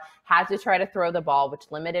Derek Carr had to try to throw the ball, which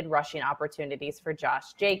limited rushing opportunities for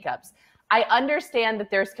Josh Jacobs. I understand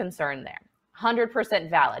that there's concern there. 100%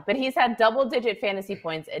 valid, but he's had double-digit fantasy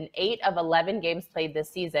points in 8 of 11 games played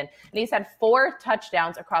this season, and he's had 4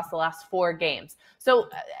 touchdowns across the last 4 games. So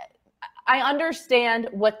I understand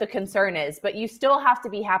what the concern is, but you still have to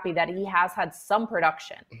be happy that he has had some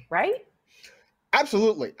production, right?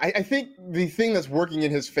 Absolutely. I think the thing that's working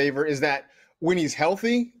in his favor is that when he's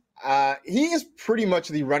healthy, he is pretty much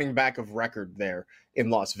the running back of record there in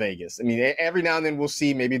Las Vegas. Every now and then we'll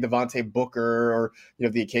see maybe Devontae Booker or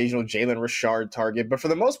the occasional Jalen Richard target, but for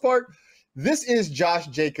the most part, this is Josh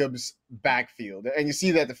Jacobs' backfield, and you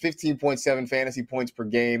see that the 15.7 fantasy points per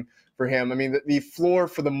game for him. The floor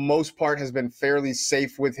for the most part has been fairly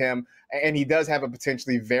safe with him, and he does have a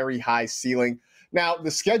potentially very high ceiling. Now,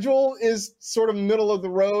 the schedule is sort of middle of the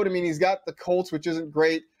road. He's got the Colts, which isn't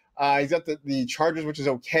great. He's got the Chargers, which is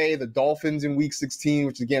okay. The Dolphins in Week 16,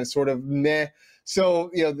 which again is sort of meh. So,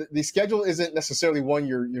 the schedule isn't necessarily one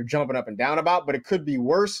you're jumping up and down about, but it could be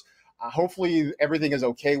worse. Hopefully everything is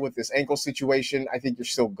okay with this ankle situation. I think you're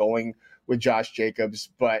still going with Josh Jacobs,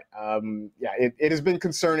 but it has been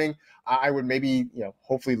concerning. I would maybe,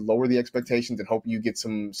 hopefully lower the expectations and hope you get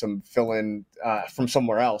some fill-in from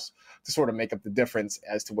somewhere else to sort of make up the difference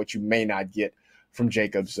as to what you may not get from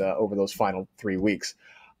Jacobs over those final 3 weeks.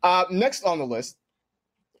 Next on the list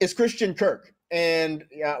is Christian Kirk. And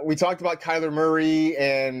we talked about Kyler Murray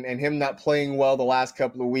and him not playing well the last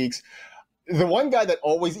couple of weeks. The one guy that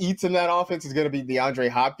always eats in that offense is going to be DeAndre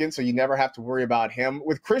Hopkins, so you never have to worry about him.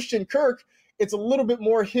 With Christian Kirk, it's a little bit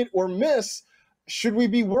more hit or miss. Should we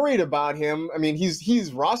be worried about him?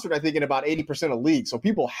 He's rostered, I think, in about 80% of leagues, so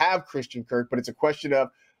people have Christian Kirk, but it's a question of,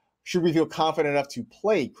 should we feel confident enough to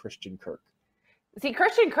play Christian Kirk? See,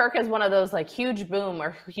 Christian Kirk is one of those like huge boom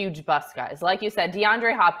or huge bust guys. Like you said,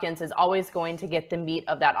 DeAndre Hopkins is always going to get the meat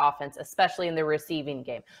of that offense, especially in the receiving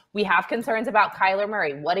game. We have concerns about Kyler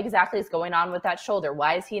Murray. What exactly is going on with that shoulder?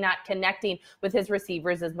 Why is he not connecting with his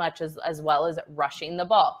receivers as much as well as rushing the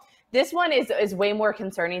ball? This one is way more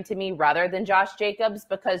concerning to me rather than Josh Jacobs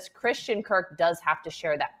because Christian Kirk does have to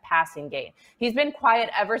share that passing game. He's been quiet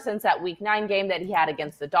ever since that Week 9 game that he had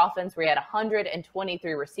against the Dolphins where he had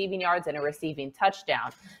 123 receiving yards and a receiving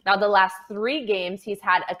touchdown. Now, the last 3 games, he's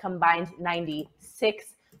had a combined 96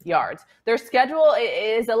 yards. Their schedule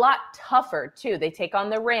is a lot tougher, too. They take on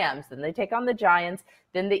the Rams, then they take on the Giants,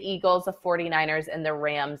 then the Eagles, the 49ers, and the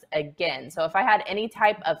Rams again. So if I had any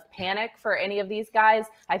type of panic for any of these guys,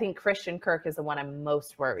 I think Christian Kirk is the one I'm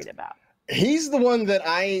most worried about. He's the one that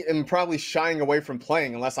I am probably shying away from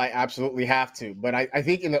playing unless I absolutely have to. But I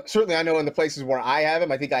think certainly I know in the places where I have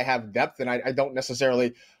him, I think I have depth, and I don't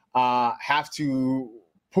necessarily have to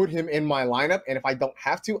put him in my lineup. And if I don't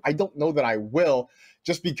have to, I don't know that I will,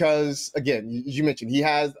 just because, again, you mentioned he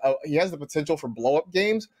has the potential for blow-up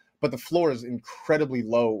games, but the floor is incredibly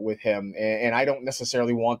low with him, and I don't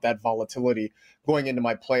necessarily want that volatility going into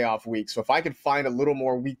my playoff week. So if I could find a little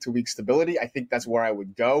more week-to-week stability, I think that's where I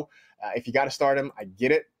would go. If you got to start him, I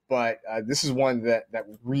get it, but this is one that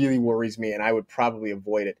really worries me, and I would probably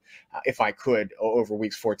avoid it if I could over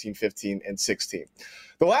weeks 14, 15, and 16.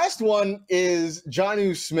 The last one is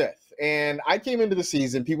Jonnu Smith, and I came into the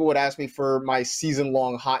season, people would ask me for my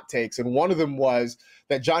season-long hot takes, and one of them was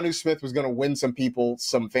that Jonnu Smith was going to win some people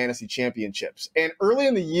some fantasy championships. And early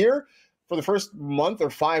in the year, for the first month or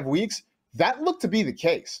 5 weeks, that looked to be the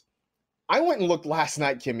case. I went and looked last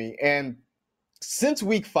night, Kimmy, and since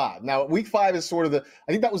week 5, now week 5 is sort of I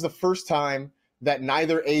think that was the first time that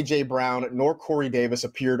neither A.J. Brown nor Corey Davis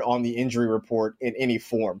appeared on the injury report in any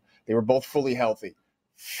form. They were both fully healthy.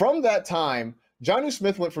 From that time, Jonnu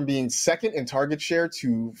Smith went from being second in target share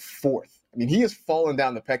to 4th. I mean, he has fallen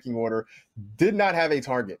down the pecking order, did not have a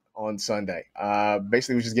target on Sunday.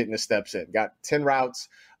 Basically was just getting his steps in. Got 10 routes,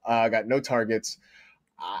 got no targets.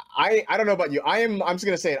 I don't know about you. I'm just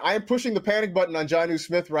going to say it. I am pushing the panic button on Jonnu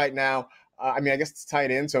Smith right now. I mean, I guess it's tight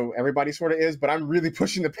end, so everybody sort of is, but I'm really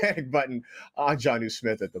pushing the panic button on Jonnu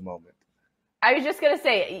Smith at the moment. I was just going to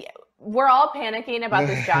say, we're all panicking about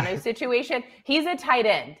this Jonnu situation. He's a tight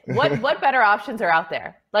end. What better options are out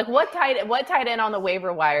there? Like what tight end on the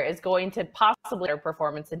waiver wire is going to possibly better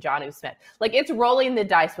performance than Jonnu Smith? Like it's rolling the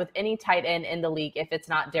dice with any tight end in the league if it's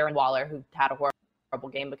not Darren Waller, who had a horrible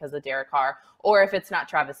game because of Derek Carr, or if it's not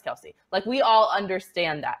Travis Kelce. Like we all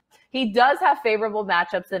understand that. He does have favorable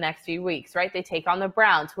matchups the next few weeks, right? They take on the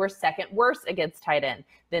Browns, who are second worst against tight end.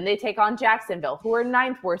 Then they take on Jacksonville, who are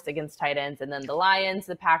 9th worst against tight ends. And then the Lions,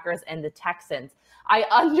 the Packers, and the Texans. I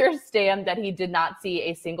understand that he did not see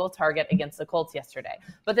a single target against the Colts yesterday,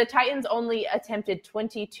 but the Titans only attempted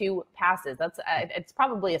 22 passes. It's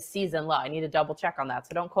probably a season low. I need to double check on that,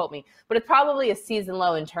 so don't quote me, but it's probably a season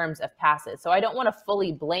low in terms of passes. So I don't want to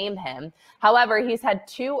fully blame him. However, he's had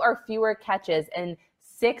 2 or fewer catches in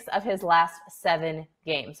 6 of his last 7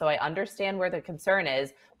 games. So I understand where the concern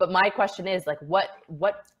is, but my question is like, what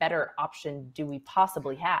better option do we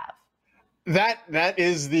possibly have? That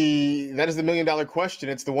is the $1 million question.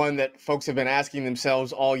 It's the one that folks have been asking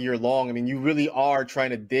themselves all year long. I mean, you really are trying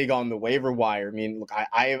to dig on the waiver wire. I mean, look,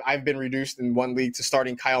 I've been reduced in one league to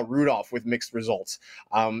starting Kyle Rudolph with mixed results.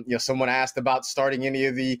 Someone asked about starting any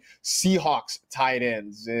of the Seahawks tight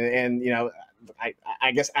ends, and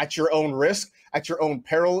I guess at your own risk, at your own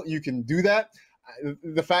peril, you can do that.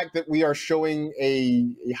 The fact that we are showing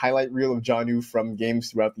a highlight reel of Jonnu from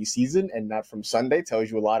games throughout the season and not from Sunday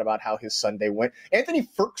tells you a lot about how his Sunday went. Anthony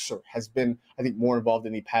Firkser has been, I think, more involved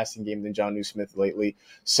in the passing game than Jonnu Smith lately.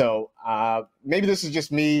 So maybe this is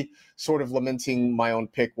just me sort of lamenting my own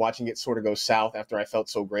pick, watching it sort of go south after I felt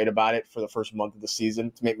so great about it for the first month of the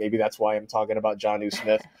season. Maybe that's why I'm talking about Jonnu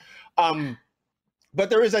Smith. But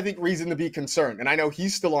there is, I think, reason to be concerned. And I know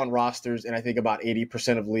he's still on rosters in, I think, about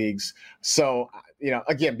 80% of leagues. So,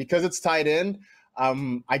 again, because it's tight end,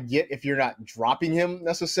 I get if you're not dropping him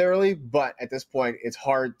necessarily. But at this point, it's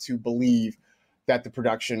hard to believe that the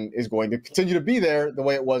production is going to continue to be there the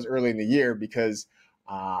way it was early in the year because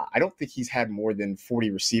I don't think he's had more than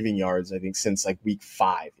 40 receiving yards, I think, since like week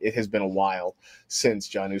 5. It has been a while since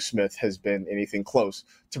Jonnu Smith has been anything close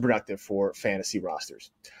to productive for fantasy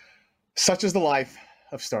rosters. Such is the life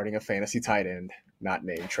of starting a fantasy tight end not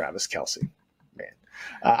named Travis Kelce. Man,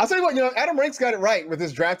 I'll tell you what, Adam Rank's got it right with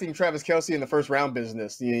his drafting Travis Kelce in the first round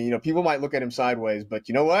business. People might look at him sideways, but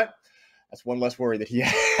you know what? That's one less worry that he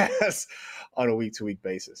has on a week-to-week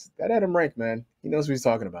basis. That Adam Rank, man, He knows what he's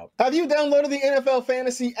talking about. Have you downloaded the NFL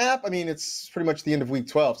Fantasy app? I mean, it's pretty much the end of week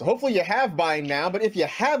 12, so hopefully you have by now. But if you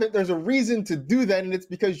haven't, there's a reason to do that, and it's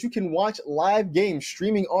because you can watch live games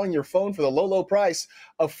streaming on your phone for the low price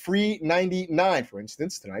of free $99. For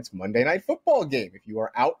instance, tonight's Monday Night Football game. If you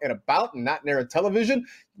are out and about and not near a television,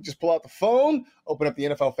 you just pull out the phone, open up the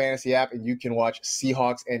NFL Fantasy app, and you can watch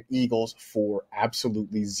Seahawks and Eagles for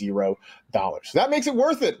absolutely $0. So that makes it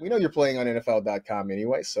worth it. We know you're playing on NFL.com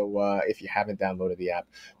anyway, so if you haven't downloaded the app,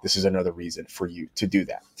 this is another reason for you to do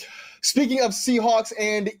that. Speaking of Seahawks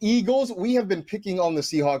and Eagles, we have been picking on the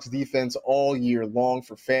Seahawks defense all year long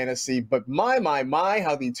for fantasy, but my,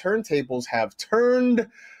 how the turntables have turned.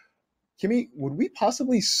 Kimmy, would we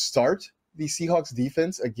possibly start the Seahawks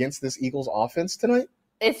defense against this Eagles offense tonight?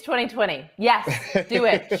 It's 2020. Yes, do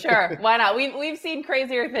it. Sure. Why not? We've seen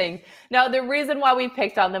crazier things. Now, the reason why we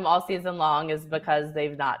picked on them all season long is because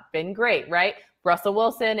they've not been great, right? Russell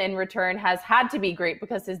Wilson, in return, has had to be great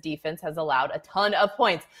because his defense has allowed a ton of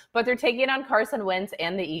points. But they're taking on Carson Wentz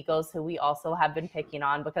and the Eagles, who we also have been picking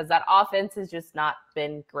on because that offense has just not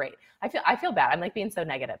been great. I feel bad. I'm like being so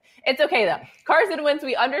negative. It's okay, though. Carson Wentz,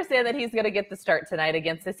 we understand that he's going to get the start tonight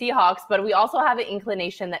against the Seahawks, but we also have an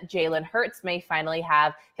inclination that Jalen Hurts may finally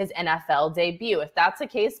have his NFL debut. If that's the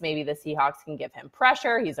case, maybe the Seahawks can give him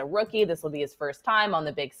pressure. He's a rookie. This will be his first time on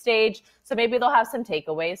the big stage. So maybe they'll have some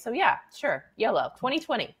takeaways. So yeah, sure. YOLO.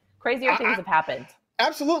 2020. Crazier things have happened.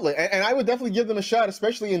 Absolutely. And I would definitely give them a shot,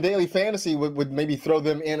 especially in daily fantasy, would maybe throw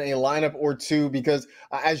them in a lineup or two because,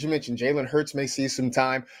 as you mentioned, Jalen Hurts may see some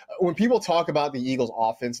time. When people talk about the Eagles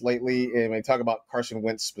offense lately, and they talk about Carson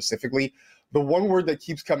Wentz specifically, the one word that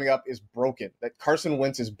keeps coming up is broken, that Carson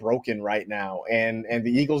Wentz is broken right now. And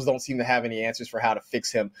the Eagles don't seem to have any answers for how to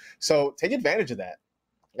fix him. So take advantage of that.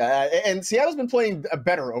 And Seattle's been playing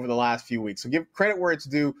better over the last few weeks. So give credit where it's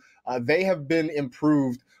due. They have been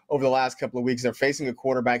improved over the last couple of weeks. They're facing a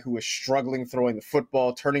quarterback who is struggling throwing the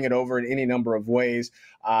football, turning it over in any number of ways,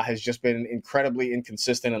 has just been incredibly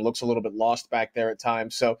inconsistent and looks a little bit lost back there at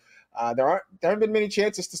times. So there haven't been many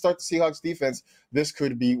chances to start the Seahawks defense. This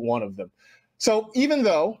could be one of them. So even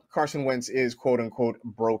though Carson Wentz is quote-unquote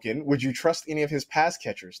broken, would you trust any of his pass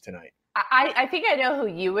catchers tonight? I think I know who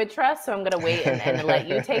you would trust, so I'm going to wait and let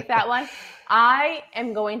you take that one. I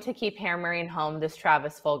am going to keep hammering home this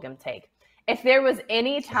Travis Fulgham take. If there was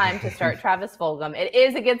any time to start Travis Fulgham, it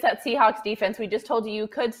is against that Seahawks defense. We just told you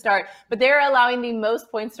could start, but they're allowing the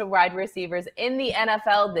most points to wide receivers in the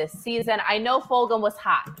NFL this season. I know Fulgham was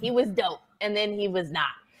hot. He was dope, and then he was not.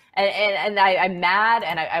 And I'm mad,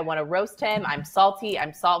 and I want to roast him. I'm salty.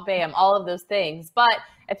 I'm Salt Bae. I'm all of those things. But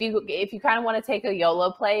if you kind of want to take a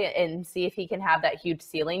YOLO play and see if he can have that huge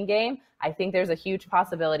ceiling game, I think there's a huge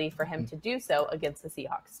possibility for him to do so against the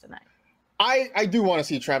Seahawks tonight. I do want to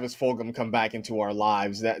see Travis Fulgham come back into our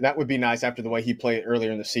lives. That would be nice after the way he played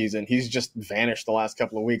earlier in the season. He's just vanished the last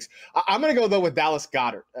couple of weeks. I'm going to go, though, with Dallas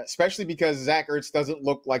Goedert, especially because Zach Ertz doesn't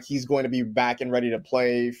look like he's going to be back and ready to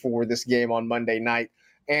play for this game on Monday night.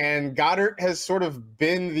 And Goddard has sort of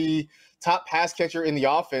been the top pass catcher in the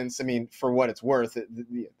offense. I mean, for what it's worth,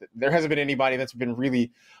 there hasn't been anybody that's been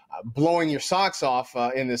really blowing your socks off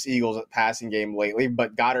in this Eagles passing game lately,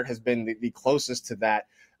 but Goddard has been the closest to that.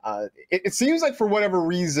 It seems like for whatever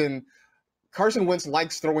reason, Carson Wentz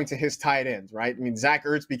likes throwing to his tight ends, right? I mean, Zach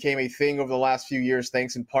Ertz became a thing over the last few years,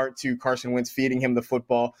 thanks in part to Carson Wentz feeding him the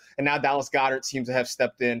football. And now Dallas Goedert seems to have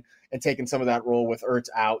stepped in and taken some of that role with Ertz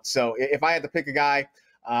out. So if I had to pick a guy,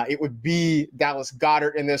 it would be Dallas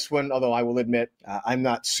Goedert in this one, although I will admit I'm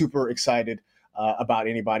not super excited about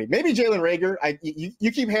anybody. Maybe Jalen Reagor.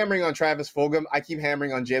 You keep hammering on Travis Fulgham. I keep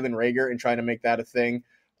hammering on Jalen Reagor and trying to make that a thing,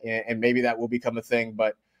 and maybe that will become a thing.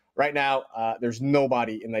 But right now, there's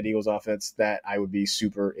nobody in that Eagles offense that I would be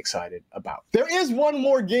super excited about. There is one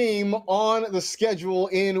more game on the schedule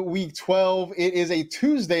in Week 12. It is a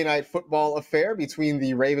Tuesday night football affair between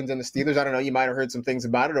the Ravens and the Steelers. I don't know, you might have heard some things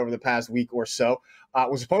about it over the past week or so. It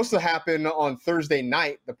was supposed to happen on Thursday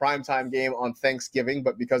night, the primetime game on Thanksgiving,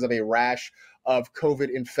 but because of a rash of COVID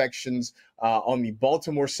infections on the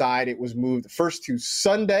Baltimore side, it was moved first to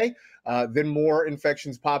Sunday. Then more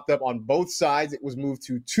infections popped up on both sides. It was moved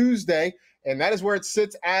to Tuesday, and that is where it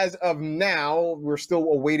sits as of now. We're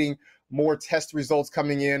still awaiting more test results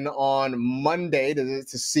coming in on Monday to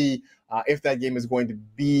see if that game is going to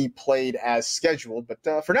be played as scheduled.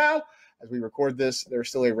 But for now, as we record this, there's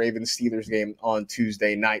still a Ravens-Steelers game on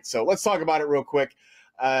Tuesday night. So let's talk about it real quick.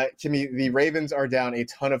 Kimmy, the Ravens are down a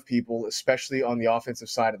ton of people, especially on the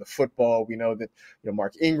offensive side of the football. We know that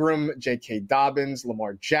Mark Ingram, J.K. Dobbins,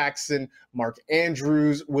 Lamar Jackson, Mark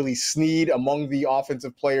Andrews, Willie Snead among the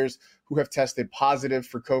offensive players who have tested positive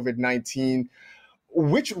for COVID-19.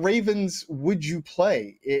 Which Ravens would you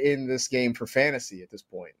play in this game for fantasy at this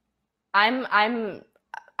point?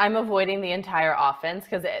 I'm avoiding the entire offense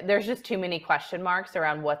because there's just too many question marks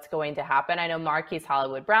around what's going to happen. I know Marquise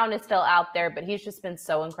Hollywood Brown is still out there, but he's just been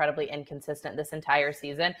so incredibly inconsistent this entire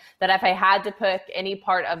season that if I had to pick any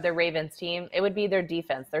part of the Ravens team, it would be their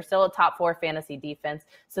defense. They're still a top 4 fantasy defense,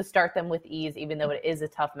 so start them with ease, even though it is a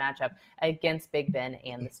tough matchup against Big Ben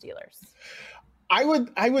and the Steelers. I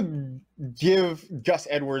would give Gus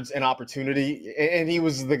Edwards an opportunity, and he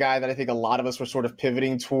was the guy that I think a lot of us were sort of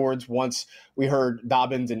pivoting towards once we heard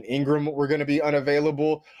Dobbins and Ingram were going to be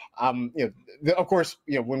unavailable. Of course,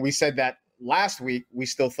 when we said that last week, we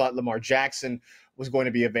still thought Lamar Jackson was going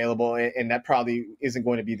to be available, and that probably isn't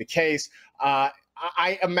going to be the case. I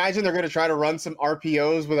imagine they're going to try to run some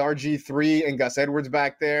RPOs with RG3 and Gus Edwards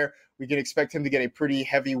back there. We can expect him to get a pretty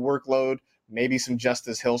heavy workload, maybe some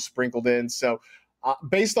Justice Hill sprinkled in. So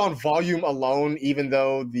based on volume alone, even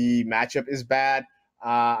though the matchup is bad,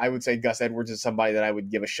 I would say Gus Edwards is somebody that I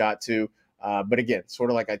would give a shot to. But again,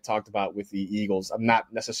 sort of like I talked about with the Eagles, I'm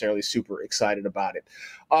not necessarily super excited about it.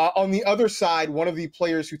 On the other side, one of the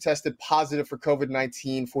players who tested positive for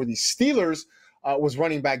COVID-19 for the Steelers was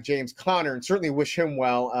running back James Conner, and certainly wish him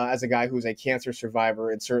well as a guy who's a cancer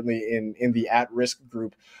survivor and certainly in the at-risk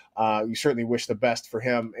group. You certainly wish the best for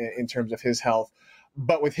him in terms of his health.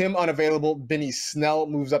 But with him unavailable, Benny Snell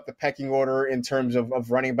moves up the pecking order in terms of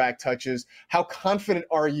running back touches. How confident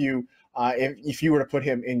are you if you were to put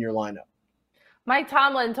him in your lineup? Mike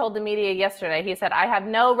Tomlin told the media yesterday, he said, I have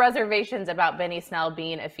no reservations about Benny Snell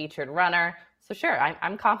being a featured runner. So sure,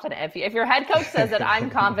 I'm confident. If your head coach says that, I'm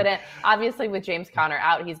confident. Obviously, with James Conner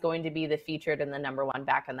out, he's going to be the featured and the number one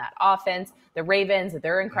back in that offense. The Ravens,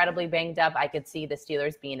 they're incredibly banged up. I could see the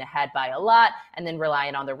Steelers being ahead by a lot and then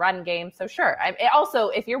relying on the run game. So sure. Also,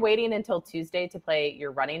 if you're waiting until Tuesday to play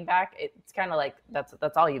your running back, it's kind of like that's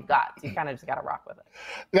all you've got. So you kind of just got to rock with it.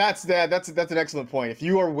 That's an excellent point. If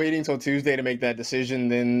you are waiting until Tuesday to make that decision,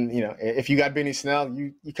 then if you got Benny Snell,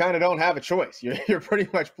 you kind of don't have a choice. You're pretty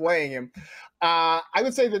much playing him. I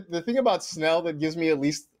would say that the thing about Snell that gives me at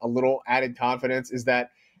least a little added confidence is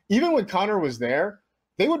that even when Conner was there,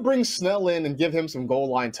 they would bring Snell in and give him some goal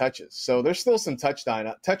line touches. So there's still some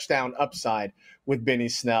touchdown upside with Benny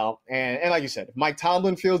Snell. And like you said, if Mike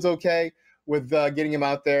Tomlin feels okay with getting him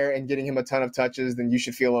out there and getting him a ton of touches, then you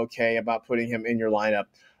should feel okay about putting him in your lineup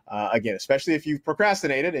again, especially if you've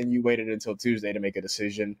procrastinated and you waited until Tuesday to make a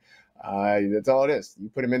decision. That's all it is. You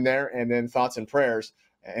put him in there and then thoughts and prayers,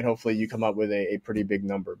 and hopefully you come up with a pretty big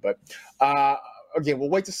number. But again, we'll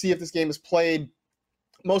wait to see if this game is played.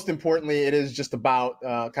 Most importantly, it is just about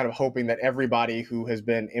kind of hoping that everybody who has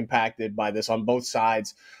been impacted by this on both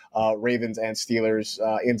sides, Ravens and Steelers,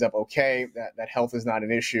 ends up okay, that health is not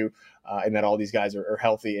an issue, and that all these guys are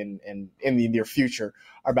healthy and in the near future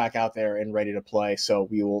are back out there and ready to play. So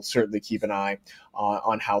we will certainly keep an eye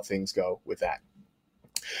on how things go with that.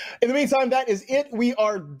 In the meantime, that is it. We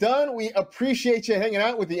are done. We appreciate you hanging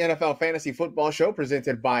out with the NFL Fantasy Football Show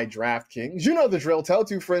presented by DraftKings. You know the drill. Tell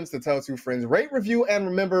 2 friends to tell 2 friends. Rate, review, and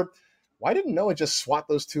remember, why didn't Noah just swat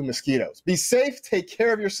those 2 mosquitoes? Be safe, take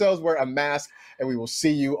care of yourselves, wear a mask, and we will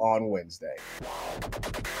see you on Wednesday.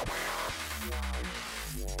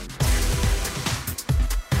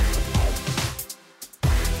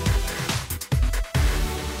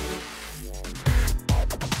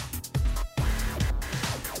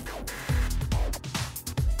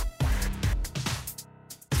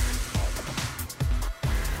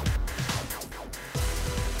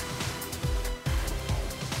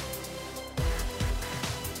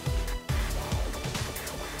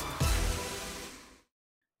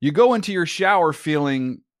 You go into your shower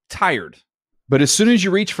feeling tired, but as soon as you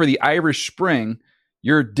reach for the Irish Spring,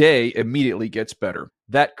 your day immediately gets better.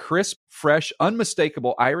 That crisp, fresh,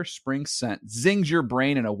 unmistakable Irish Spring scent zings your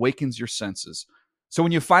brain and awakens your senses. So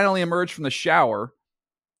when you finally emerge from the shower,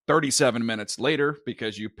 37 minutes later,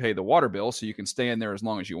 because you pay the water bill so you can stay in there as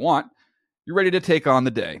long as you want, you're ready to take on the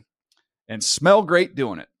day. And smell great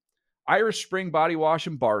doing it. Irish Spring Body Wash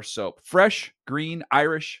and Bar Soap. Fresh, green,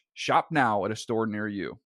 Irish. Shop now at a store near you.